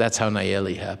that's how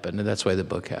Nayeli happened, and that's why the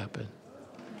book happened.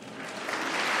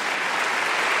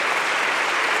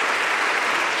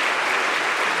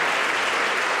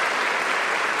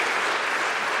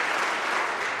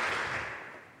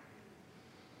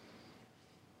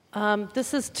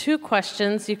 This is 2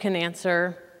 questions. You can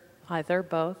answer either,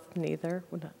 both, neither.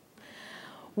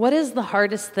 What is the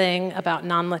hardest thing about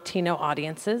non-Latino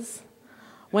audiences?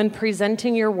 When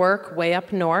presenting your work way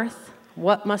up north,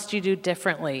 what must you do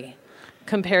differently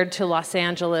compared to Los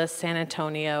Angeles, San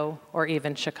Antonio, or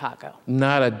even Chicago?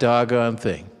 Not a doggone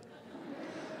thing.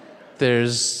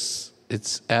 It's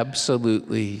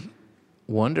absolutely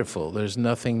wonderful. There's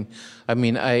nothing, I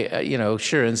mean,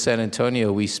 sure, in San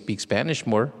Antonio we speak Spanish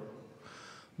more,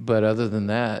 but other than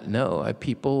that, no.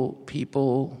 People,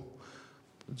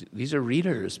 these are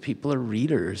readers. People are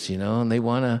readers, and they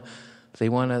want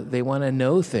to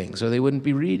know things, or they wouldn't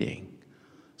be reading.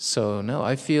 So no,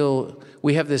 I feel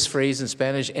we have this phrase in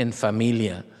Spanish, en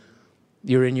familia.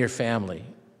 You're in your family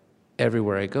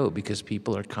everywhere I go because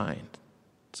people are kind.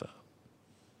 So.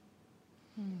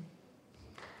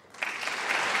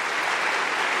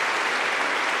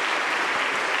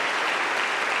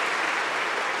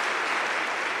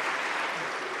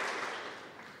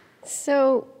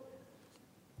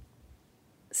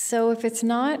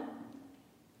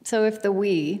 If the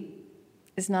we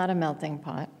is not a melting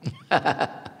pot,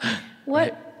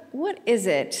 what is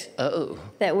it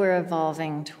that we're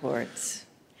evolving towards?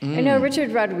 I know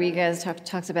Richard Rodriguez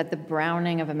talks about the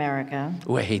browning of America.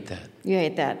 Oh, I hate that. You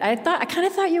hate that. I kind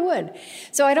of thought you would.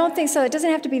 So I don't think so. It doesn't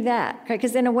have to be that,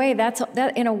 because in a way that's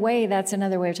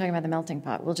another way of talking about the melting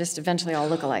pot. We'll just eventually all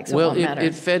look alike. So it won't matter.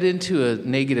 It fed into a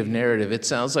negative narrative. It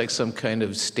sounds like some kind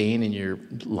of stain in your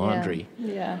laundry.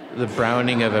 Yeah. The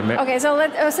browning of America. Okay, so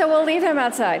we'll leave him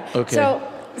outside. Okay.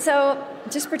 So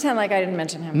just pretend like I didn't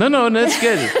mention him. No, that's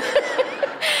good.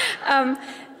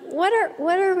 What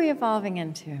are we evolving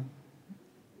into?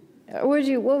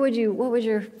 What would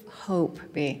your hope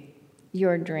be?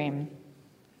 Your dream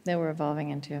that we're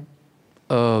evolving into?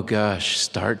 Oh gosh,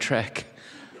 Star Trek.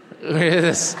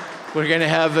 We're going to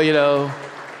have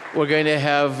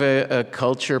a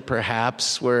culture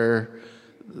perhaps where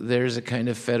there's a kind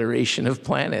of federation of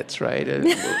planets, right?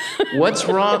 What's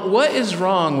wrong? What is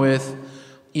wrong with,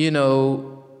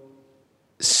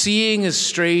 seeing a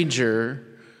stranger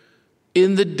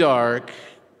in the dark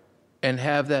and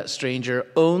have that stranger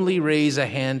only raise a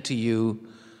hand to you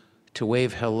to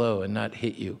wave hello and not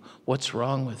hit you. What's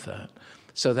wrong with that?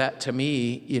 So that, to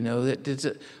me,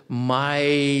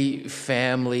 my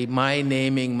family, my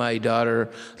naming my daughter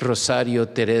Rosario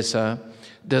Teresa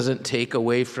doesn't take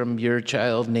away from your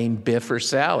child named Biff or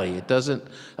Sally. It doesn't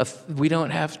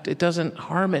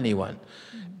harm anyone.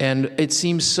 And it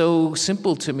seems so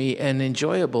simple to me and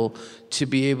enjoyable to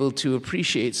be able to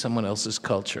appreciate someone else's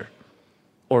culture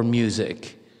or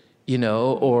music,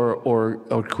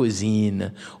 or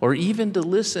cuisine, or even to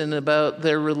listen about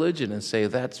their religion and say,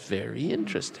 that's very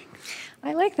interesting.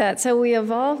 I like that. So we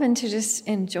evolve into just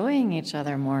enjoying each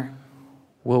other more.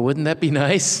 Well, wouldn't that be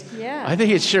nice? Yeah. I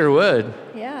think it sure would.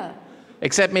 Yeah.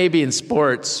 Except maybe in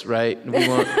sports, right? We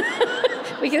won't.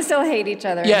 We can still hate each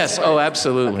other. Yes. Oh,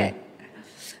 absolutely. Okay.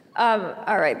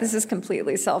 All right. This is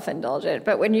completely self-indulgent.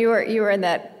 But when you were in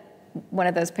that one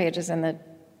of those pages in the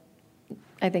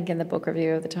book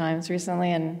review of the Times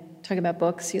recently, and talking about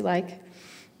books you like,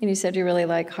 and you said you really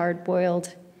like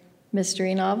hard-boiled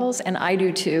mystery novels, and I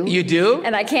do too. You do?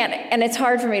 And I can't, and it's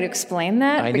hard for me to explain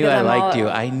that. I knew I liked you.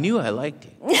 I knew I liked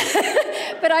you.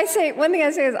 But one thing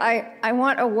I say is I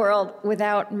want a world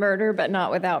without murder, but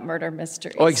not without murder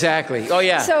mysteries. Oh, exactly. Oh,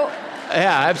 yeah. So.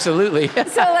 Yeah, absolutely.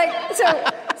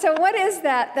 So what is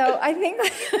that, though? I think,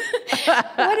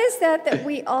 what is that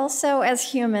we also, as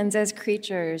humans, as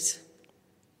creatures,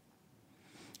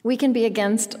 we can be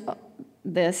against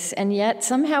this, and yet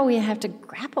somehow we have to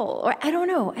grapple. Or I don't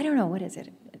know. What is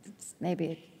it? It's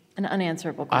maybe an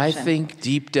unanswerable question. I think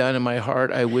deep down in my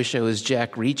heart, I wish I was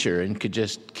Jack Reacher and could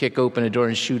just kick open a door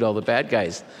and shoot all the bad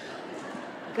guys.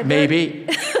 Maybe.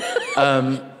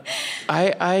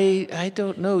 I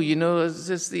don't know.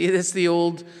 It's the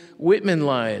old Whitman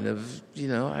line of,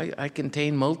 I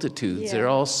contain multitudes. Yeah. There are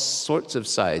all sorts of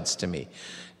sides to me.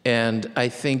 And I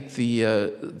think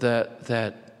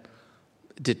that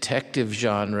detective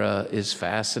genre is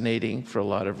fascinating for a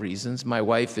lot of reasons. My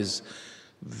wife is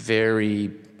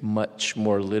very much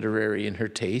more literary in her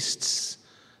tastes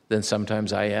than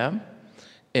sometimes I am.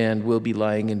 And we'll be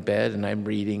lying in bed and I'm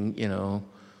reading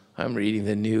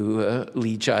the new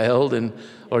Lee Child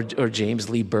or James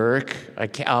Lee Burke.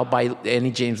 I'll buy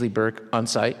any James Lee Burke on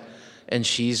site. And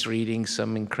she's reading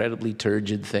some incredibly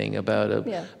turgid thing about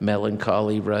a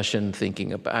melancholy Russian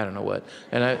thinking about, I don't know what.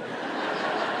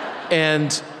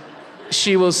 And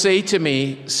she will say to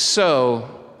me, so,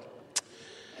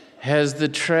 has the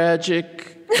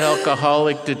tragic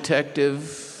alcoholic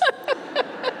detective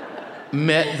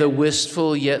met the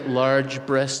wistful yet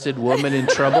large-breasted woman in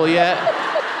trouble yet?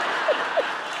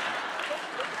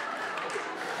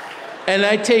 And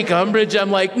I take umbrage. I'm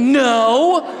like,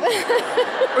 no.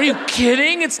 Are you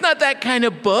kidding? It's not that kind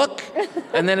of book.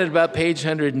 And then at about page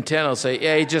 110, I'll say,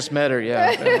 yeah, he just met her,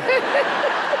 yeah.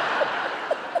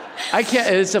 I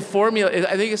can't, it's a formula.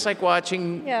 I think it's like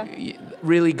watching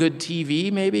really good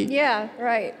TV, maybe. Yeah,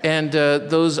 right. And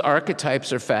those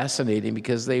archetypes are fascinating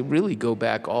because they really go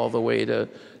back all the way to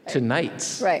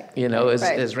Knights. Right.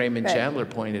 As Raymond Chandler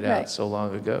pointed out so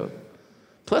long ago.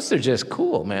 Plus, they're just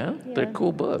cool, man. Yeah. They're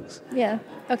cool books. Yeah.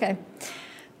 Okay.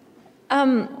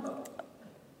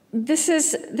 This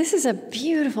is a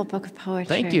beautiful book of poetry.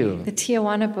 Thank you. The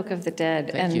Tijuana Book of the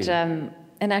Dead. Thank you.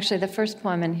 And actually, the first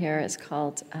poem in here is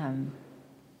called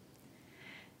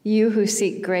 "You Who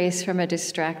Seek Grace from a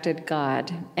Distracted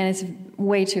God," and it's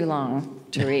way too long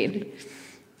to read.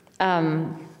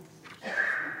 But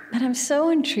I'm so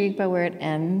intrigued by where it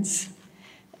ends,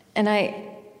 and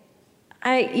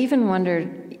I even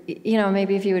wondered,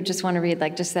 maybe if you would just want to read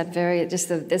like just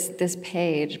this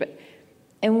page, but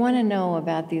I want to know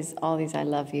about all these I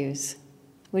love yous.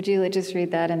 Would you just read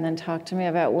that and then talk to me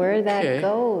about where that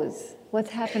goes? What's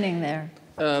happening there?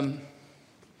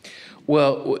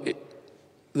 Well,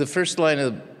 the first line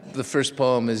of the first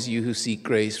poem is "You who seek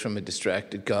grace from a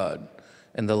distracted God,"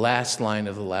 and the last line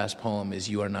of the last poem is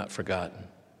 "You are not forgotten."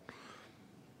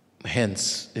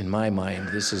 Hence, in my mind,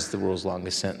 this is the world's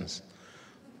longest sentence.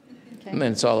 Okay. And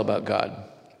it's all about God,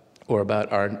 or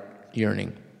about our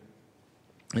yearning.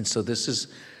 And so this is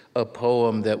a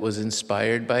poem that was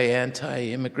inspired by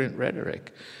anti-immigrant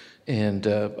rhetoric. And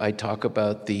I talk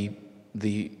about the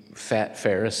fat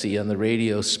Pharisee on the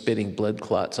radio spitting blood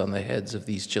clots on the heads of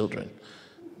these children.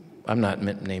 I'm not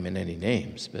naming any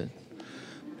names, but...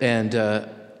 And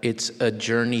it's a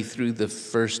journey through the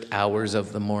first hours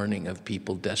of the morning of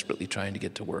people desperately trying to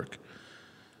get to work.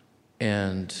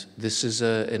 And this is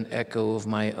an echo of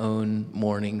my own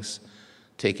mornings,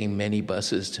 taking many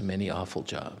buses to many awful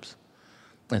jobs.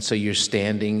 And so you're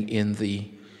standing in the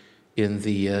in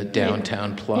the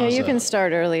downtown plaza. Yeah, you can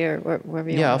start earlier wherever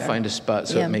you want. Yeah, I'll find a spot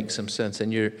so Yeah. it makes some sense.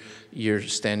 And you're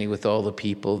standing with all the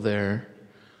people there.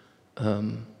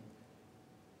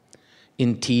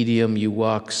 In tedium, you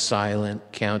walk silent,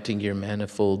 counting your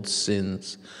manifold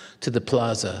sins. To the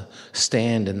plaza,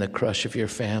 stand in the crush of your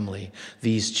family,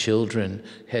 these children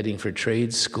heading for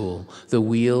trade school, the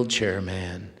wheelchair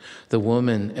man, the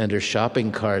woman and her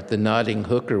shopping cart, the nodding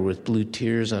hooker with blue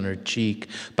tears on her cheek,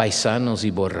 paisanos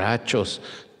y borrachos,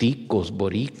 ticos,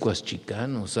 boricuas,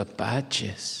 chicanos,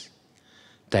 apaches,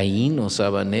 taínos,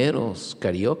 habaneros,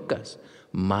 cariocas,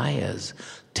 mayas,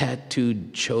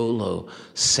 tattooed cholo,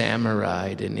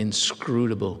 samurai and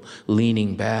inscrutable,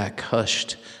 leaning back,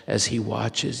 hushed as he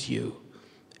watches you.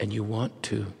 And you want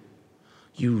to.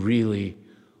 You really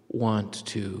want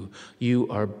to. You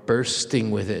are bursting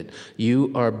with it.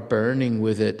 You are burning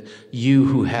with it. You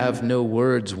who have no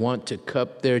words want to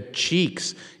cup their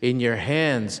cheeks in your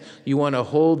hands. You want to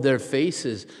hold their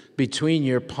faces between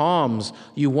your palms.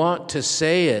 You want to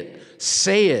say it.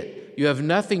 Say it. You have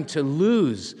nothing to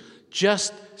lose.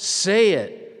 Just say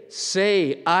it.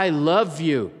 Say, I love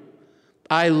you.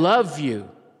 I love you.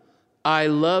 I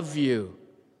love you.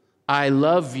 I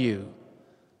love you.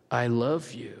 I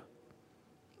love you.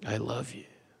 I love you.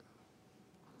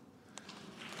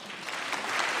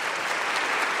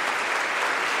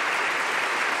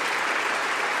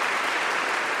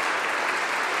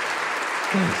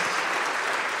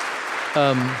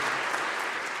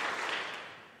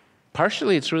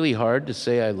 Partially, it's really hard to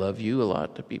say I love you a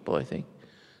lot to people, I think.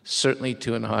 Certainly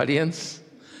to an audience.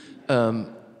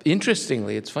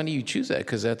 Interestingly, it's funny you choose that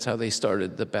because that's how they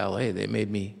started the ballet. They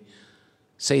made me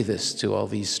say this to all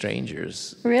these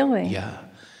strangers. Really? Yeah.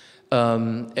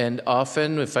 And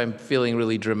often, if I'm feeling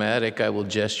really dramatic, I will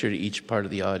gesture to each part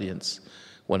of the audience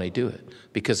when I do it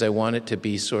because I want it to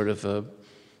be sort of a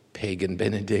pagan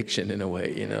benediction in a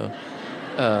way, you know.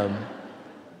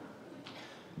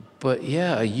 But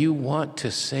yeah, you want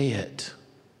to say it.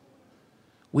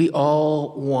 We all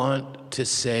want to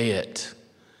say it,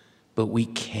 but we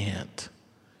can't.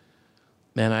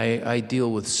 And I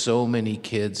deal with so many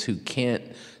kids who can't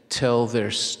tell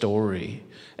their story,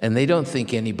 and they don't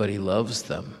think anybody loves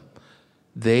them.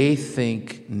 They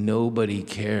think nobody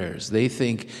cares. They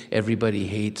think everybody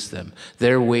hates them.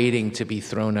 They're waiting to be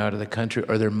thrown out of the country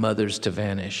or their mothers to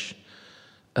vanish.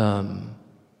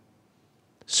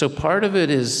 So part of it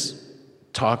is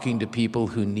talking to people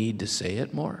who need to say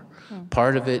it more.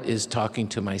 Part of it is talking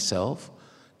to myself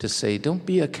to say, don't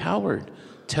be a coward.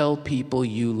 Tell people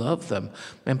you love them.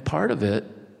 And part of it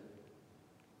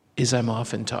is I'm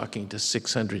often talking to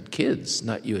 600 kids,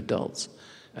 not you adults,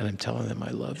 and I'm telling them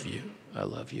I love you. I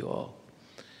love you all.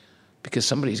 Because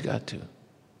somebody's got to,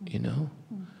 you know?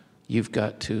 You've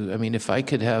got to. I mean, if I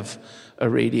could have a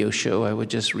radio show, I would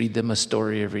just read them a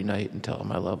story every night and tell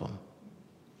them I love them.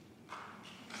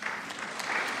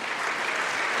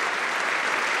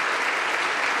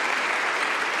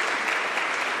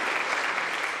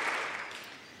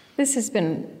 This has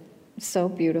been so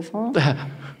beautiful.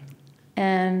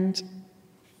 And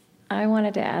I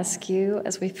wanted to ask you,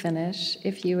 as we finish,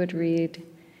 if you would read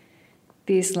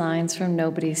these lines from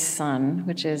Nobody's Son,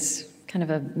 which is kind of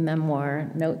a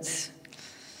memoir, notes.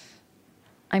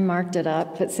 I marked it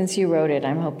up, but since you wrote it,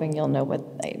 I'm hoping you'll know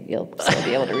you'll still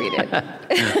be able to read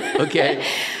it. Okay.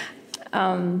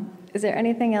 Is there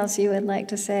anything else you would like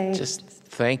to say? Just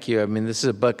thank you. I mean, this is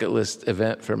a bucket list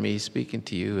event for me, speaking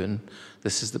to you, and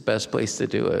this is the best place to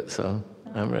do it, so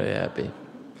I'm really happy.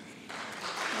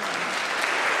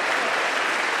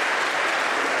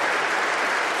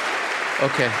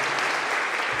 Okay.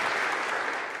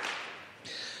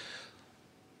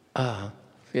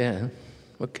 Yeah,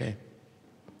 okay.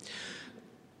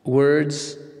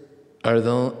 Words are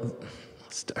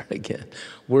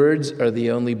Words are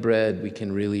the only bread we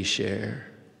can really share.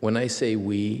 When I say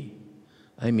we,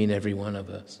 I mean every one of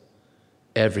us.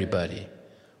 Everybody.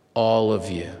 All of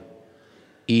you.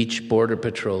 Each Border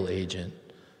Patrol agent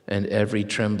and every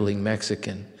trembling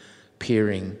Mexican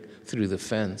peering through the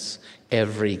fence.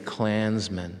 Every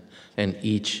Klansman and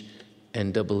each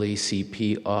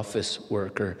NAACP office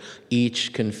worker.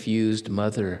 Each confused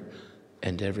mother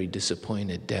and every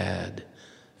disappointed dad.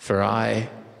 For I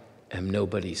am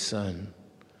nobody's son,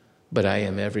 but I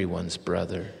am everyone's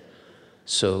brother.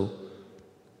 So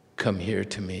come here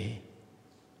to me,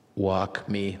 walk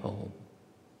me home.